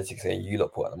like he's basically saying, "You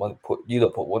lot put the money, put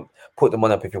the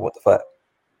money up if you want the fight."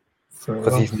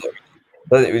 Because he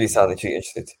doesn't really sound too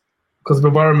interested. Because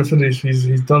Bob Arum said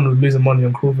he's done with losing money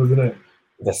on Crawford, isn't it?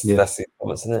 That's the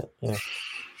comments, isn't it? Yeah.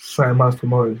 Certain man's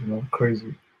promoted,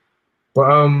 crazy. But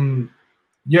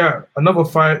another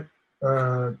fight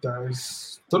that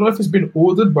is, don't know if it's been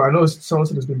ordered, but I know someone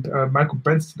said it's been Michael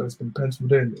Benson that's been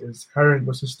penciled in is Herring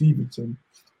versus Stevenson,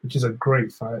 which is a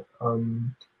great fight.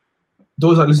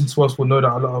 Those that listen to us will know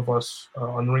that a lot of us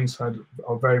on Ringside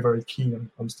are very, very keen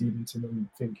on Stevenson and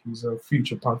think he's a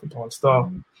future pound-for-pound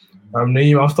star.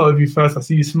 Naeem, I'll start with you first. I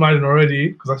see you smiling already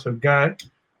because that's your guy.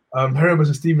 Herring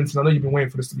versus Stevenson, I know you've been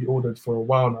waiting for this to be ordered for a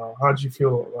while now. How do you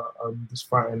feel about this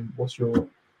fight, and what's your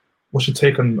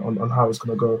take on how it's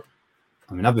going to go?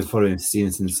 I mean, I've been following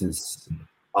Stevenson since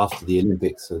after the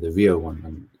Olympics, so the Rio one.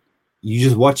 And you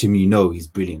just watch him, he's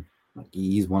brilliant. Like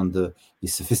he's one of the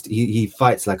he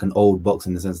fights like an old boxer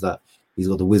in the sense that he's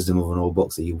got the wisdom of an old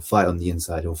boxer. He'll fight on the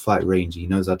inside, he'll fight range, he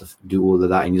knows how to do all of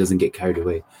that, and he doesn't get carried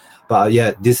away. But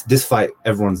this fight,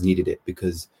 everyone's needed it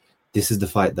because this is the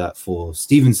fight that for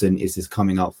Stevenson is his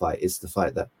coming out fight. It's the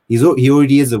fight that he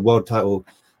already is a world title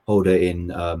holder in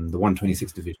the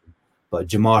 126 division. But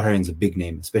Jamar Herring's a big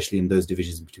name, especially in those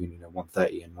divisions between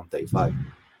 130 and 135.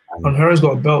 And Herring's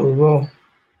got a belt as well.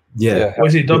 Yeah.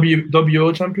 Was he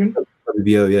WBO champion?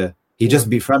 WBO, yeah. He just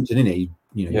beat Frampton, innit?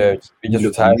 He just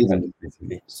retired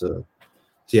basically. So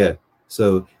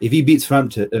if he beats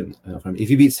Frampton, if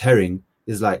he beats Herring,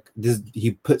 is like this.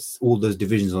 He puts all those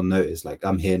divisions on notice. Like,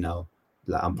 I'm here now.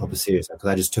 Like, I'm proper serious because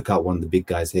I just took out one of the big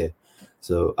guys here.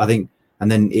 So I think,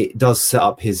 and then it does set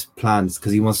up his plans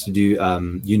because he wants to do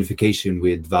unification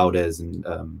with Valdez and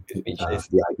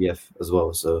the IBF as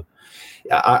well. So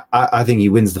I think he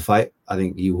wins the fight. I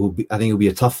think it'll be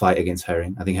a tough fight against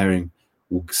Herring. I think Herring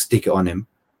will stick it on him,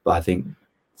 but I think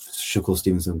Shakur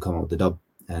Stevenson will come out with the dub,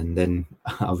 and then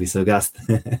I'll be so gassed.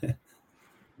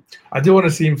 I do want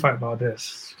to see him fight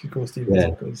Valdez, Shakur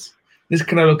Stevenson, because this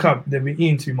Canelo Cup, they've been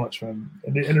eating too much, man.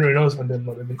 And everyone knows from them,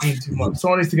 they've been eating too much.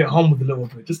 Someone needs to get humbled a little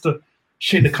bit, just to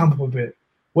shake the camp up a bit.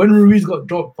 When Ruiz got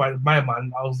dropped by my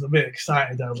man, I was a bit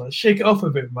excited. I was like, shake it off a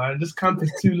bit, man. This camp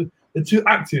is they're too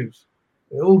active.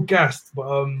 They're all gassed.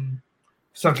 But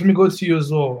Sam, let me go to you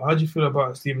as well. How do you feel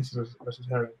about Stevenson versus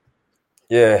Herring?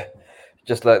 Yeah,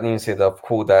 just like Neil said, I've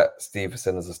called that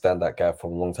Stevenson as a standout guy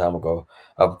from a long time ago.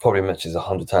 I've probably mentioned it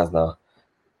 100 times now.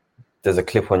 There's a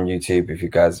clip on YouTube if you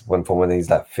guys went from when he's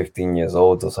like 15 years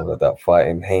old or something like that,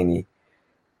 fighting Haney.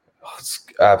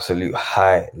 Absolute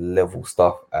high level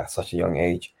stuff at such a young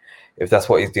age. If that's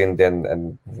what he's doing then,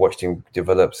 and watched him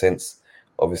develop since,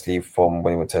 obviously from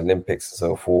when he went to Olympics and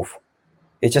so forth,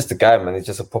 it's just a guy, man. He's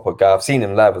just a proper guy. I've seen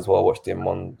him live as well. Watched him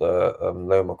on the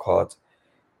Loma card.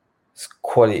 It's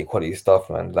quality stuff,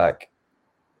 man. Like,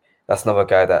 that's another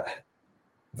guy that,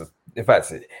 in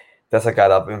fact, that's a guy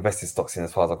that I've invested stocks in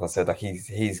as far as I'm concerned. Like,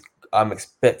 I'm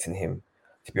expecting him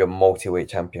to be a multi-weight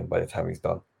champion by the time he's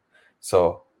done.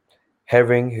 So,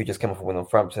 Herring, who just came off a win on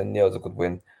Frampton, was a good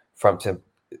win. Frampton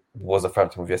was a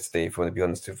Frampton of yesterday, if you want to be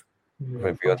honest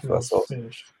with ourselves.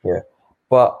 Yeah.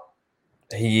 But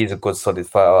he is a good, solid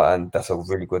fighter, and that's a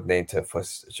really good name for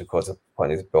Shakur to put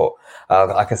in his belt.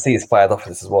 I can see he's fired off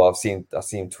this as well. I've seen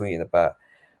him tweeting about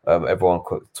everyone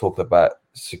talking about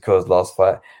Shakur's last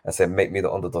fight and said, "Make me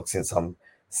the underdog,"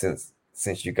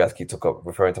 since you guys keep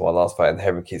referring to my last fight, and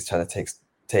Herring keeps trying to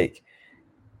take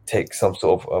take some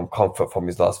sort of comfort from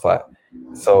his last fight.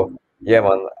 So yeah,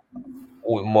 man,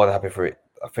 more than happy for it.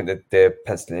 I think that they're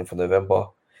penciling in for November.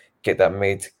 Get that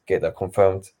made, get that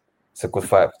confirmed. It's a good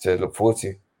fight to look forward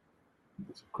to.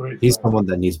 Great. He's someone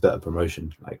that needs better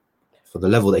promotion. Like for the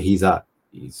level that he's at,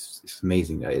 it's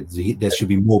amazing. There should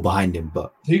be more behind him.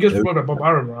 But he gets brought up Bob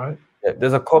Arum, right? Yeah,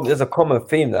 there's a common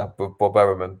theme there with Bob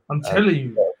Arum. I'm telling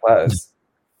you,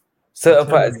 certain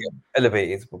fighters get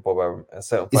elevated with Bob Arum, and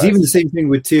certain it's even the same thing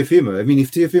with Teofimo. I mean,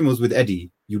 if Teofimo was with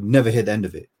Eddie, you'd never hear the end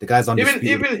of it. The guy's on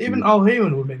even Al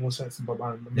Heyman would make more sense than Bob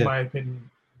Arum, in my opinion.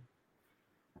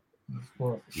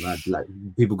 Like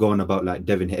people going about like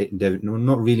Devin,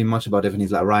 not really much about Devin.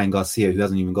 He's like Ryan Garcia, who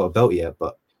hasn't even got a belt yet.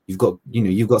 But you've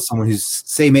got someone who's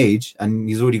same age and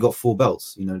he's already got 4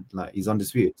 belts. Like he's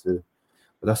undisputed. So,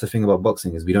 but that's the thing about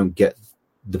boxing is we don't get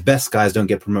the best guys don't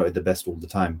get promoted the best all the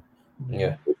time.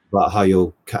 Yeah, but how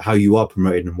you are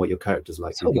promoted and what your character's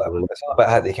like. It's all about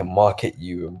how they can market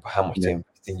you and how much they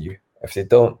invest in you. If they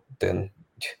don't, then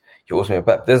you're ultimately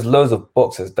back. There's loads of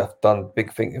boxers that have done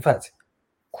big things. In fact,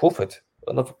 Crawford,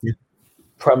 another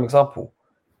prime example.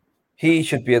 He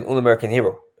should be an all-American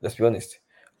hero. Let's be honest.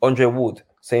 Andre Ward,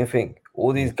 same thing.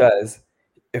 All these guys,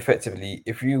 effectively,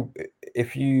 if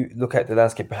you look at the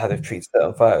landscape of how they've treated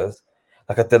certain fighters,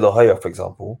 like a De La Hoya, for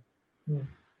example,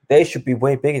 they should be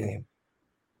way bigger than him.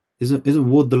 Isn't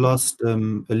Ward the last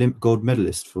Olympic gold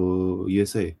medalist for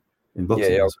USA in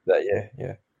boxing?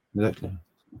 Yeah. Exactly.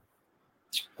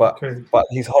 But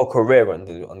his whole career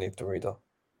underneath the radar.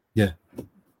 Yeah.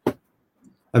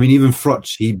 I mean, even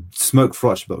Froch, he smoked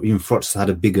Froch, but even Froch had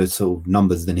a bigger sort of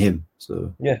numbers than him.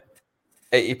 So yeah,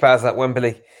 80 pounds at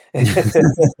Wembley.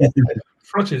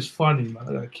 Froch is funny, man.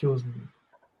 That kills me.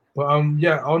 But I want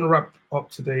to wrap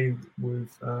up today with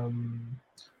an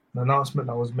announcement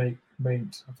that was made.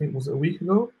 I think was it a week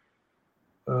ago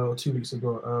or 2 weeks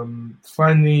ago.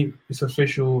 Finally, it's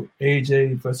official.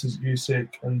 AJ versus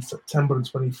Usyk on September the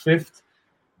 25th.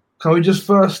 Can we just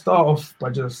first start off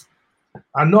by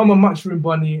I know I'm a matchroom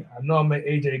bunny. I know I'm an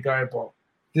AJ guy, but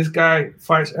this guy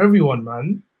fights everyone,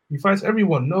 man. He fights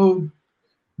everyone. No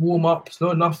warm-ups,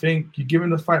 no nothing. You give him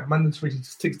the fight mandatory, he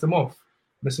just ticks them off.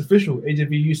 And it's official. AJ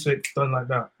v Usyk done like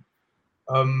that.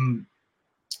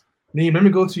 Neem, let me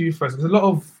go to you first. There's a lot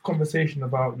of conversation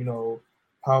about,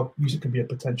 how Usyk can be a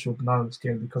potential banana in this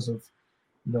game because of,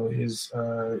 his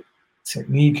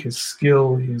technique, his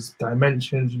skill, his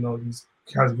dimensions.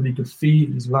 He has really good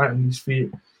feet. He's light on his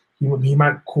feet. He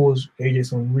might cause AJ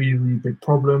some really, really big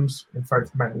problems. In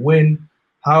fact, he might win.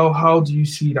 How do you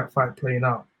see that fight playing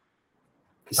out?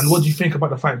 And what do you think about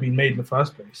the fight being made in the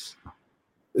first place?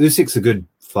 Usyk's a good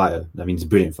fighter. I mean, he's a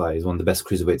brilliant fighter. He's one of the best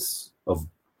cruiserweights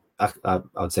I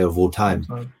would say of all time.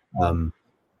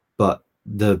 But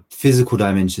the physical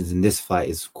dimensions in this fight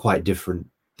is quite different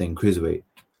than cruiserweight.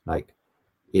 Like,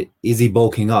 is he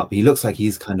bulking up? He looks like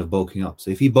he's kind of bulking up. So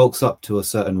if he bulks up to a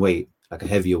certain weight, like a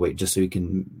heavier weight, just so he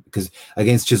can, because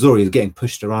against Chisora, he was getting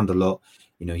pushed around a lot.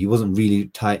 He wasn't really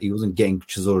tight. He wasn't getting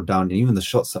Chisora down, and even the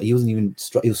shots, he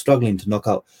was struggling to knock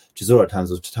out Chisora at times.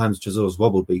 There was times Chisora's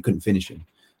wobbled, but he couldn't finish him.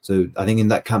 So I think in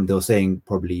that camp they were saying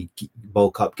probably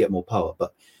bulk up, get more power.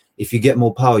 But if you get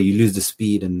more power, you lose the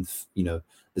speed and the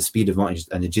speed advantage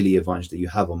and agility advantage that you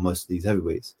have on most of these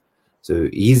heavyweights. So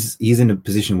he's in a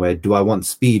position where, do I want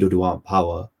speed or do I want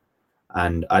power?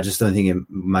 And I just don't think it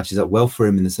matches up well for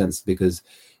him in the sense, because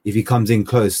if he comes in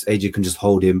close, AJ can just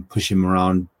hold him, push him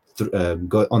around,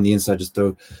 go on the inside, just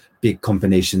throw big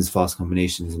combinations, fast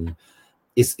combinations, and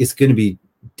it's going to be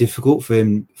difficult for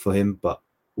him. But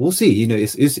we'll see.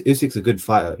 Usyk's a good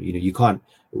fighter. You can't.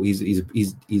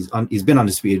 He's been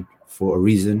undisputed for a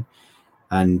reason,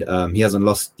 and he hasn't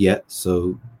lost yet.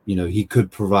 So he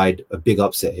could provide a big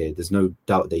upset here. There's no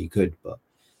doubt that he could. But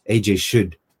AJ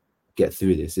should get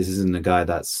through this. This isn't a guy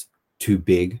that's too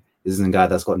big. This isn't a guy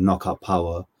that's got knockout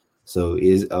power. So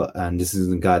and this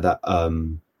isn't a guy that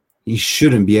he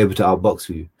shouldn't be able to outbox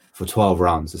you for 12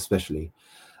 rounds, especially.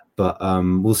 But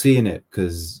we'll see in it,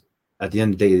 because at the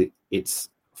end of the day, it's,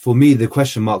 for me, the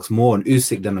question mark's more on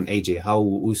Usyk than on AJ. How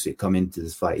will Usyk come into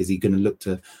this fight? Is he going to look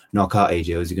to knock out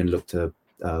AJ, or is he going to look to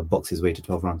box his way to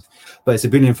 12 rounds? But it's a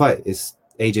brilliant fight. It's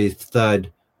AJ's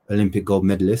 3rd Olympic gold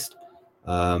medalist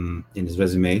in his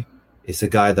resume. It's a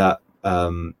guy that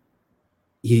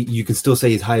you can still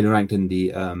say he's highly ranked in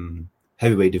the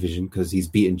heavyweight division, because he's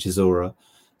beaten Chisora.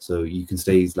 So you can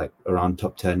say he's like around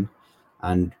top 10.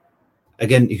 And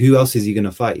again, who else is he going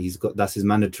to fight? That's his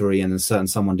mandatory, and then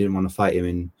someone didn't want to fight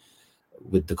him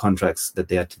with the contracts that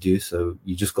they had to do. So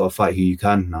you just got to fight who you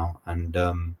can now.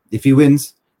 And if he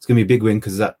wins, it's going to be a big win,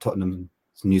 because it's at Tottenham's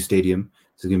new stadium.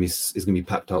 So it's going to be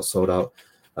packed out, sold out.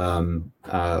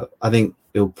 I think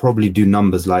it'll probably do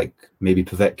numbers like maybe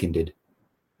Povetkin did,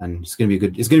 and it's gonna be a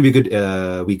good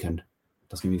weekend.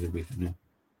 That's gonna be a good weekend. Yeah.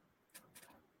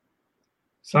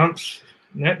 Samps,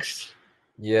 next.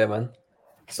 Yeah, man.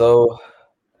 So,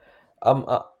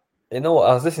 you know what?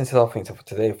 I was listening to something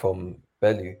today from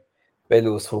Bellew.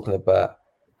 Bellew was talking about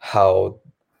how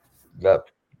that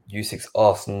Usyk's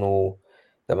arsenal,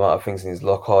 the amount of things in his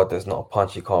locker. There's not a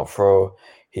punch he can't throw.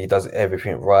 He does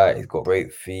everything right. He's got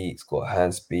great feet. He's got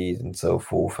hand speed and so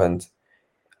forth. And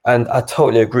I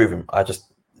totally agree with him.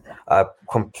 I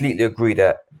completely agree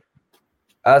that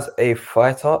as a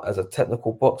fighter, as a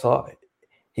technical boxer,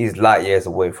 he's light years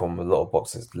away from a lot of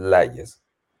boxers. Light years,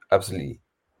 absolutely.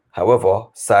 However,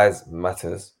 size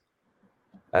matters,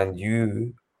 and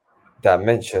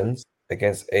dimensions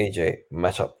against AJ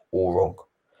match up all wrong.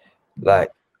 Like,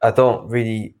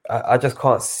 I just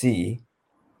can't see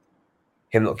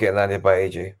him not getting landed by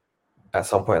AJ at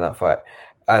some point in that fight.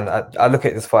 And I look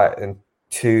at this fight in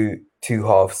two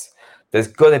halves. There's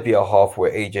gonna be a half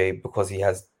where AJ, because he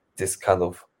has this kind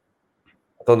of,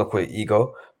 I don't know, call it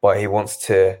ego, but he wants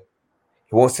to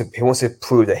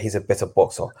prove that he's a better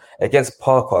boxer. Against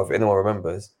Parker, if anyone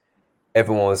remembers,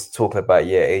 everyone was talking about,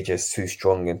 AJ's too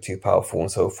strong and too powerful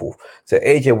and so forth. So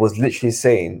AJ was literally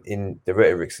saying in the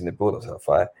rhetorics in the build-up to that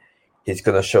fight, he's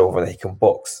gonna show everyone that he can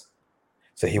box.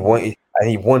 So he wanted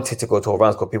to go to a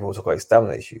round because people talk about his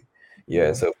stamina issue.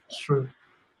 Yeah, so it's true.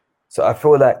 So I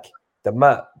feel like the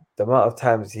amount of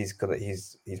times he's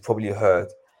probably heard,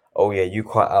 oh yeah, you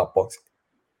can't outbox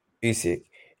Usyk,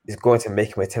 is going to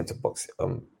make him attempt to box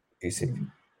Usyk.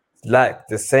 Like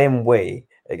the same way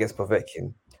against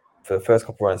Povetkin, for the first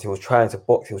couple rounds, he was trying to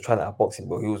outbox him,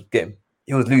 but he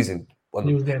was losing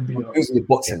the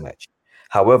boxing match.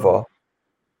 However,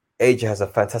 AJ has a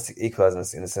fantastic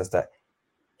equalizer in the sense that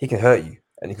he can hurt you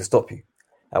and he can stop you.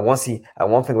 And one thing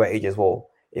about AJ as well,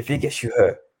 if he gets you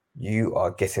hurt, you are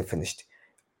getting finished.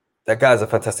 That guy's a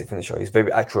fantastic finisher. He's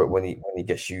very accurate when he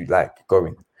gets you like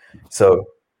going. So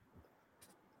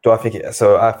I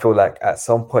feel like at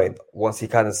some point, once he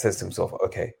kind of says to himself,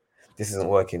 okay, this isn't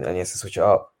working and he has to switch it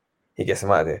up, he gets him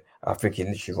out of there. I think he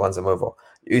literally runs him over.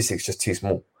 Usyk's just too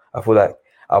small. I feel like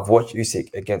I've watched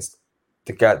Usyk against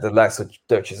the likes of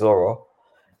Dirk Chisora.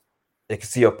 You can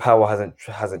see your power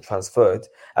hasn't transferred.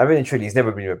 And really truly, he's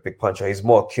never been a big puncher. He's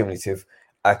more cumulative,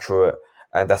 accurate,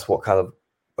 and that's what kind of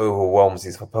overwhelms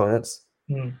his opponents.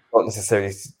 Don't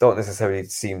necessarily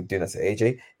see him doing that to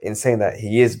AJ. In saying that,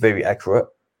 he is very accurate,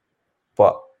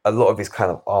 but a lot of his kind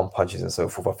of arm punches and so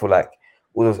forth, I feel like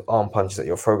all those arm punches that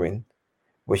you're throwing,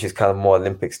 which is kind of more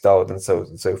Olympic style and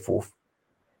so forth,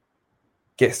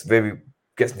 gets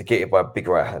negated by a big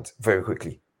right hand very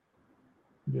quickly.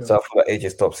 Yeah. So I feel like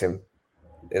AJ stops him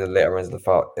in the later rounds of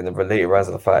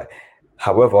the fight.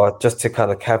 However, just to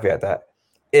kind of caveat that,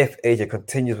 if AJ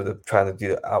continues with trying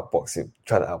to outbox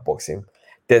him,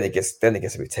 then it gets a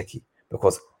bit techie,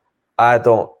 because I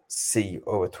don't see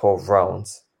over 12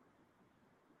 rounds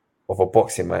of a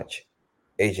boxing match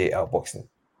AJ outboxing,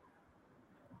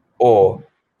 or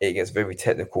it gets very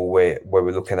technical where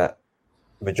we're looking at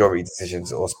majority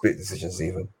decisions or split decisions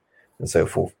even, and so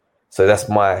forth. So that's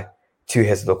my two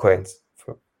heads of the coins,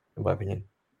 in my opinion.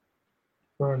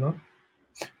 Fair enough.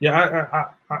 Yeah,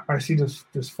 I see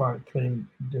this fight playing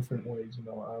different ways.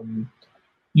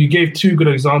 You gave two good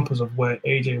examples of where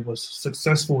AJ was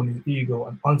successful in his ego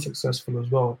and unsuccessful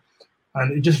as well,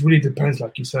 and it just really depends,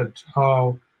 like you said,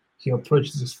 how he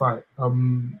approaches this fight.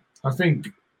 I think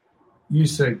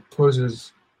Usyk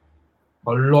poses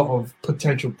a lot of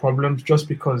potential problems just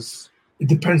because it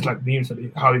depends, like Liam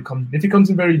said, how he comes. If he comes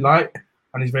in very light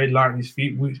and he's very light on his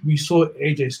feet, we saw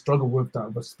AJ struggle with that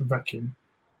versus Povetkin.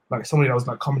 Like somebody that was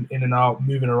like coming in and out,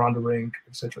 moving around the ring,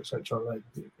 etc., etc. Like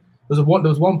there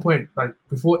was one point, like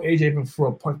before AJ even threw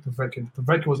a punch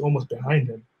Povetkin was almost behind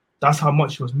him. That's how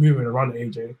much he was moving around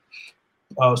AJ.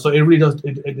 So it really does.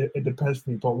 It depends for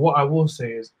me. But what I will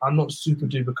say is, I'm not super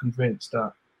duper convinced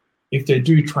that if they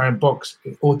do try and box,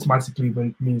 it automatically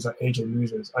means that AJ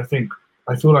loses. I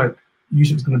feel like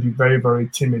Usyk's going to be very, very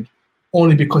timid,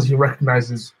 only because he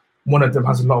recognizes one of them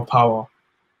has a lot of power.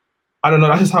 I don't know.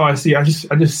 That's just how I see it. I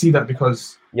just see that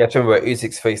because... Yeah, to remember,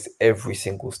 Usyk's faced every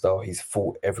single style. He's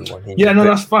fought everyone.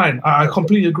 That's fine. I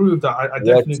completely agree with that. I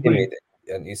definitely agree.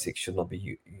 And Usyk should not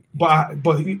be... But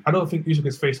I don't think Usyk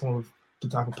has faced someone with the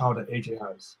type of power that AJ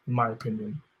has, in my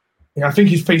opinion. Yeah, I think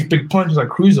he's faced big punches like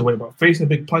cruiserweight, but facing a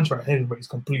big punch right heavyweight is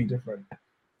completely different.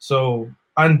 So,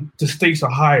 and the stakes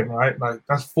are high, right? Like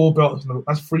that's 3 belts on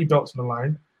the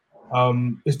line.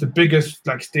 It's the biggest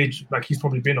like stage like he's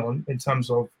probably been on in terms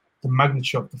of the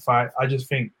magnitude of the fight. I just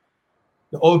think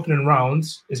the opening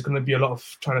rounds is going to be a lot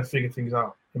of trying to figure things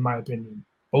out. in my opinion.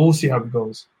 But we'll see how it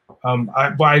goes.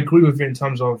 But I agree with you in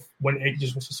terms of when AJ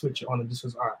just wants to switch it on and just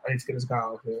says, all right, I need to get this guy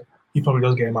out of here. He probably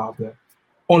does get him out of there.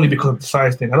 Only because of the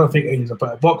size thing. I don't think AJ's a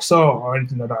better boxer or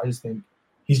anything like that. I just think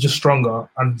he's just stronger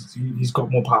and he's got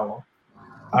more power.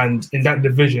 And in that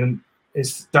division,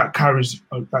 it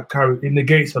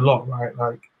negates a lot, right?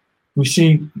 Like we've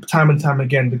seen time and time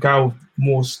again, the guy with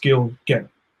more skill get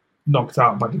knocked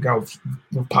out by the guy with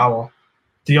power.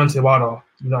 Deontay Wilder,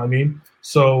 you know what I mean?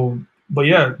 So, but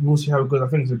yeah, we'll see how it goes. I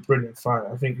think it's a brilliant fight.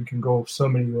 I think it can go so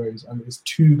many ways, and it's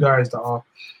two guys that are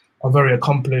very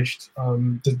accomplished.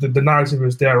 The narrative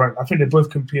is there, right? I think they both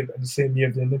competed at the same year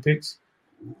of the Olympics,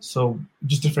 so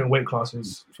just different weight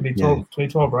classes.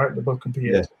 2012, right? They both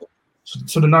competed. Yeah.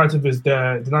 So the narrative is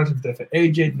there. The narrative is there for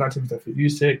AJ. The narrative is there for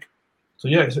Usyk. So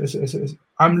yeah, it's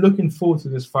I'm looking forward to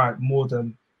this fight more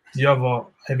than the other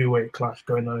heavyweight clash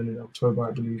going on in October,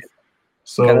 I believe.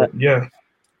 So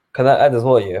Can I add as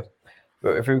well? Yeah,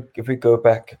 but if we go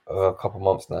back a couple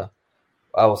months now,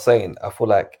 I was saying I feel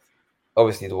like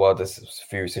obviously the Wilder's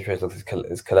Fury situation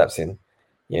is collapsing.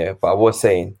 Yeah, but I was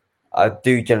saying I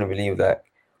do generally believe that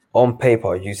on paper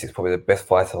Usyk's probably the best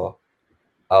fighter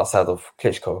outside of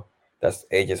Klitschko. That's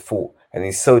AJ's fault, and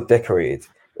he's so decorated.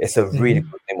 It's a really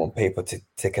good name on paper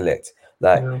to collect.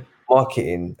 Like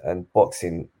marketing and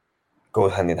boxing go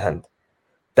hand in hand.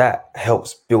 That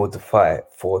helps build the fight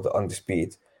for the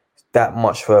Undisputed that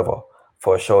much further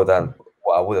for a show than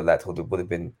what I would have liked would have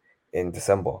been in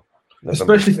December.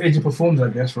 November. Especially if AJ performs, I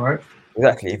guess, right?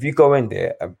 Exactly. If you go in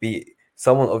there and beat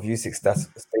someone of Usyk's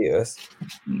status,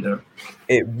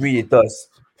 it really does.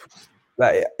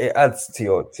 Like it adds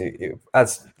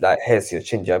like hairs to your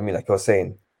chin. I mean, like you're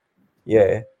saying,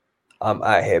 yeah, I'm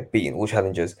out here beating all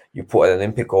challengers. You put an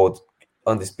Olympic gold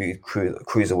Undisputed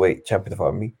cruiserweight champion in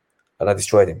front of me, and I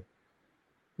destroyed him,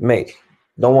 mate.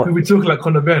 No one. We talk like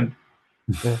Conor Benn.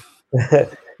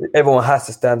 Everyone has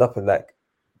to stand up and like.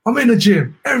 I'm in the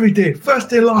gym every day, first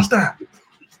day, last day.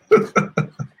 Do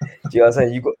you know what I'm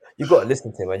saying? You got to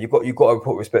listen to him, man. You got to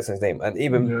put respect on his name, and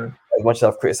even as much as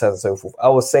I've criticized and so forth, I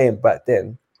was saying back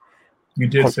then. You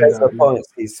did say that. Opponents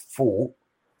is full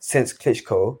since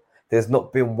Klitschko. There's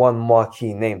not been one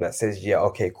marquee name that says, "Yeah,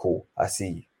 okay, cool, I see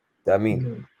you." I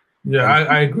mean,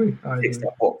 I agree. Ticks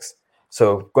that box.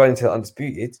 So going into the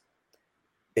Undisputed,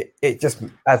 it just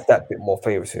adds that bit more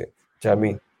flavor to it. Do you know what I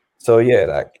mean? So yeah,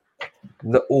 like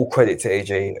all credit to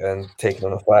AJ and taking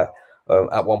on a fight.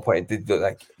 At one point, it did look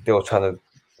like they were trying to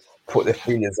put their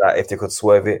feelings out if they could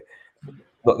swerve it.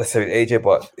 Not necessarily AJ,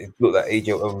 but it looked like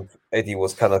AJ Eddie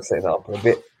was kind of setting up a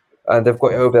bit, and they've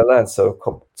got it over their line. So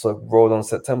roll on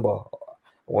September.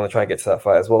 I want to try and get to that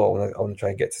fight as well. I want to try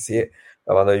and get to see it.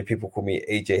 I know people call me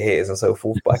AJ haters and so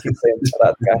forth, but I keep saying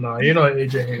that guy. No, you're not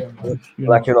AJ hater, man.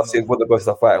 You're not saying want to go to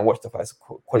the fight and watch the fight. It's a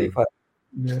quality fight.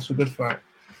 Yeah, it's a good fight.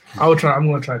 I'm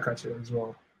going to try and catch it as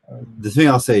well. The thing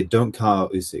I'll say, don't count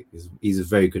out Usyk. He's a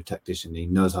very good tactician. He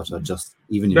knows how to adjust.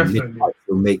 Even in mid-fight,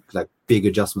 he'll make like big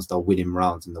adjustments that'll win him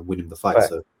rounds and they'll win him the fight. Right.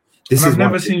 So I've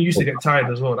never seen Usyk get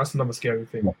tired as well. That's another scary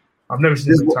thing. I've never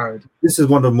seen him get tired. This is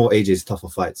one of more AJ's tougher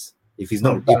fights. If he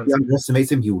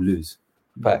underestimates him, he will lose.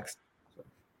 Facts.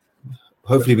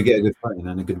 Hopefully we get a good fight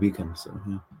and a good weekend. So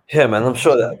yeah, man, I'm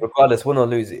sure that regardless, win or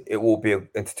lose, it will be an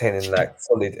entertaining, like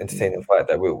solid, entertaining fight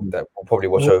that we'll probably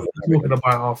watch over. We're gonna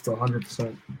buy after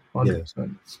 100%.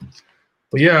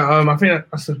 But yeah, I think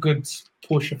that's a good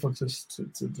portion for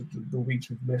the weeks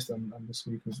we've missed and this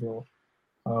week as well.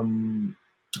 I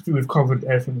think we've covered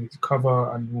everything we need to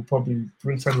cover, and we'll probably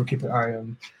Ringside will keep an eye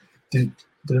on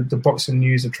the boxing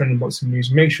news, the trending boxing news.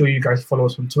 Make sure you guys follow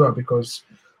us on Twitter because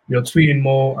we are tweeting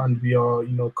more and we are,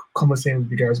 conversating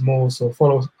with you guys more. So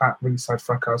follow us at Ringside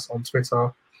Fracas on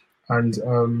Twitter,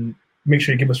 and make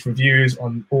sure you give us reviews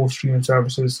on all streaming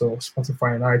services, so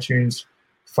Spotify and iTunes.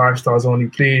 5 stars only,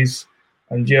 please.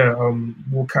 And yeah,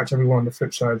 we'll catch everyone on the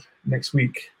flip side next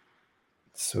week.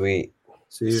 Sweet.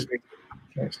 See you.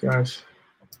 Thanks, guys.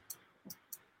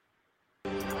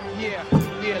 Yeah,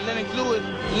 Lennox,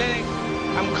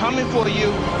 I'm coming for you.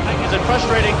 Is it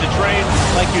frustrating to train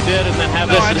like you did and then have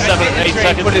this in 7 or 8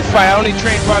 seconds? For this fight, I only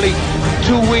trained probably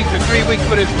 2 weeks or 3 weeks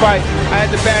for this fight. I had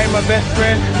to bury my best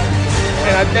friend,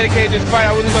 and I dedicated this fight.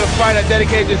 I wasn't going to fight. I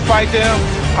dedicated this fight to him.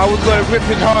 I was going to rip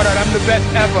his heart out. I'm the best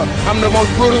ever. I'm the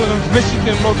most brutal and vicious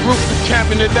and most ruthless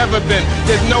champion there's ever been.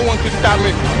 There's no one can stop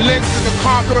me. Lynx is the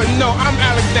conqueror. No, I'm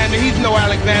Alexander. He's no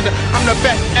Alexander. I'm the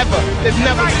best ever. There's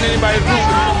never been anybody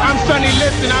ruthless. I'm Sonny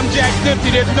Liston. I'm Jack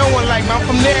Dempsey. There's no one like me. I'm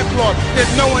from Nairclaw.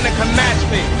 There's no one that can match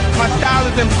me. My style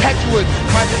is impetuous.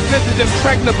 My defense is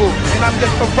impregnable. And I'm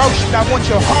just ferocious. I want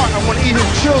your heart. I want to eat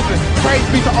his children. Praise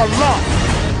be to Allah.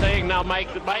 Saying now,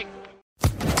 Mike.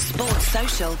 Sports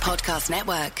Social Podcast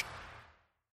Network.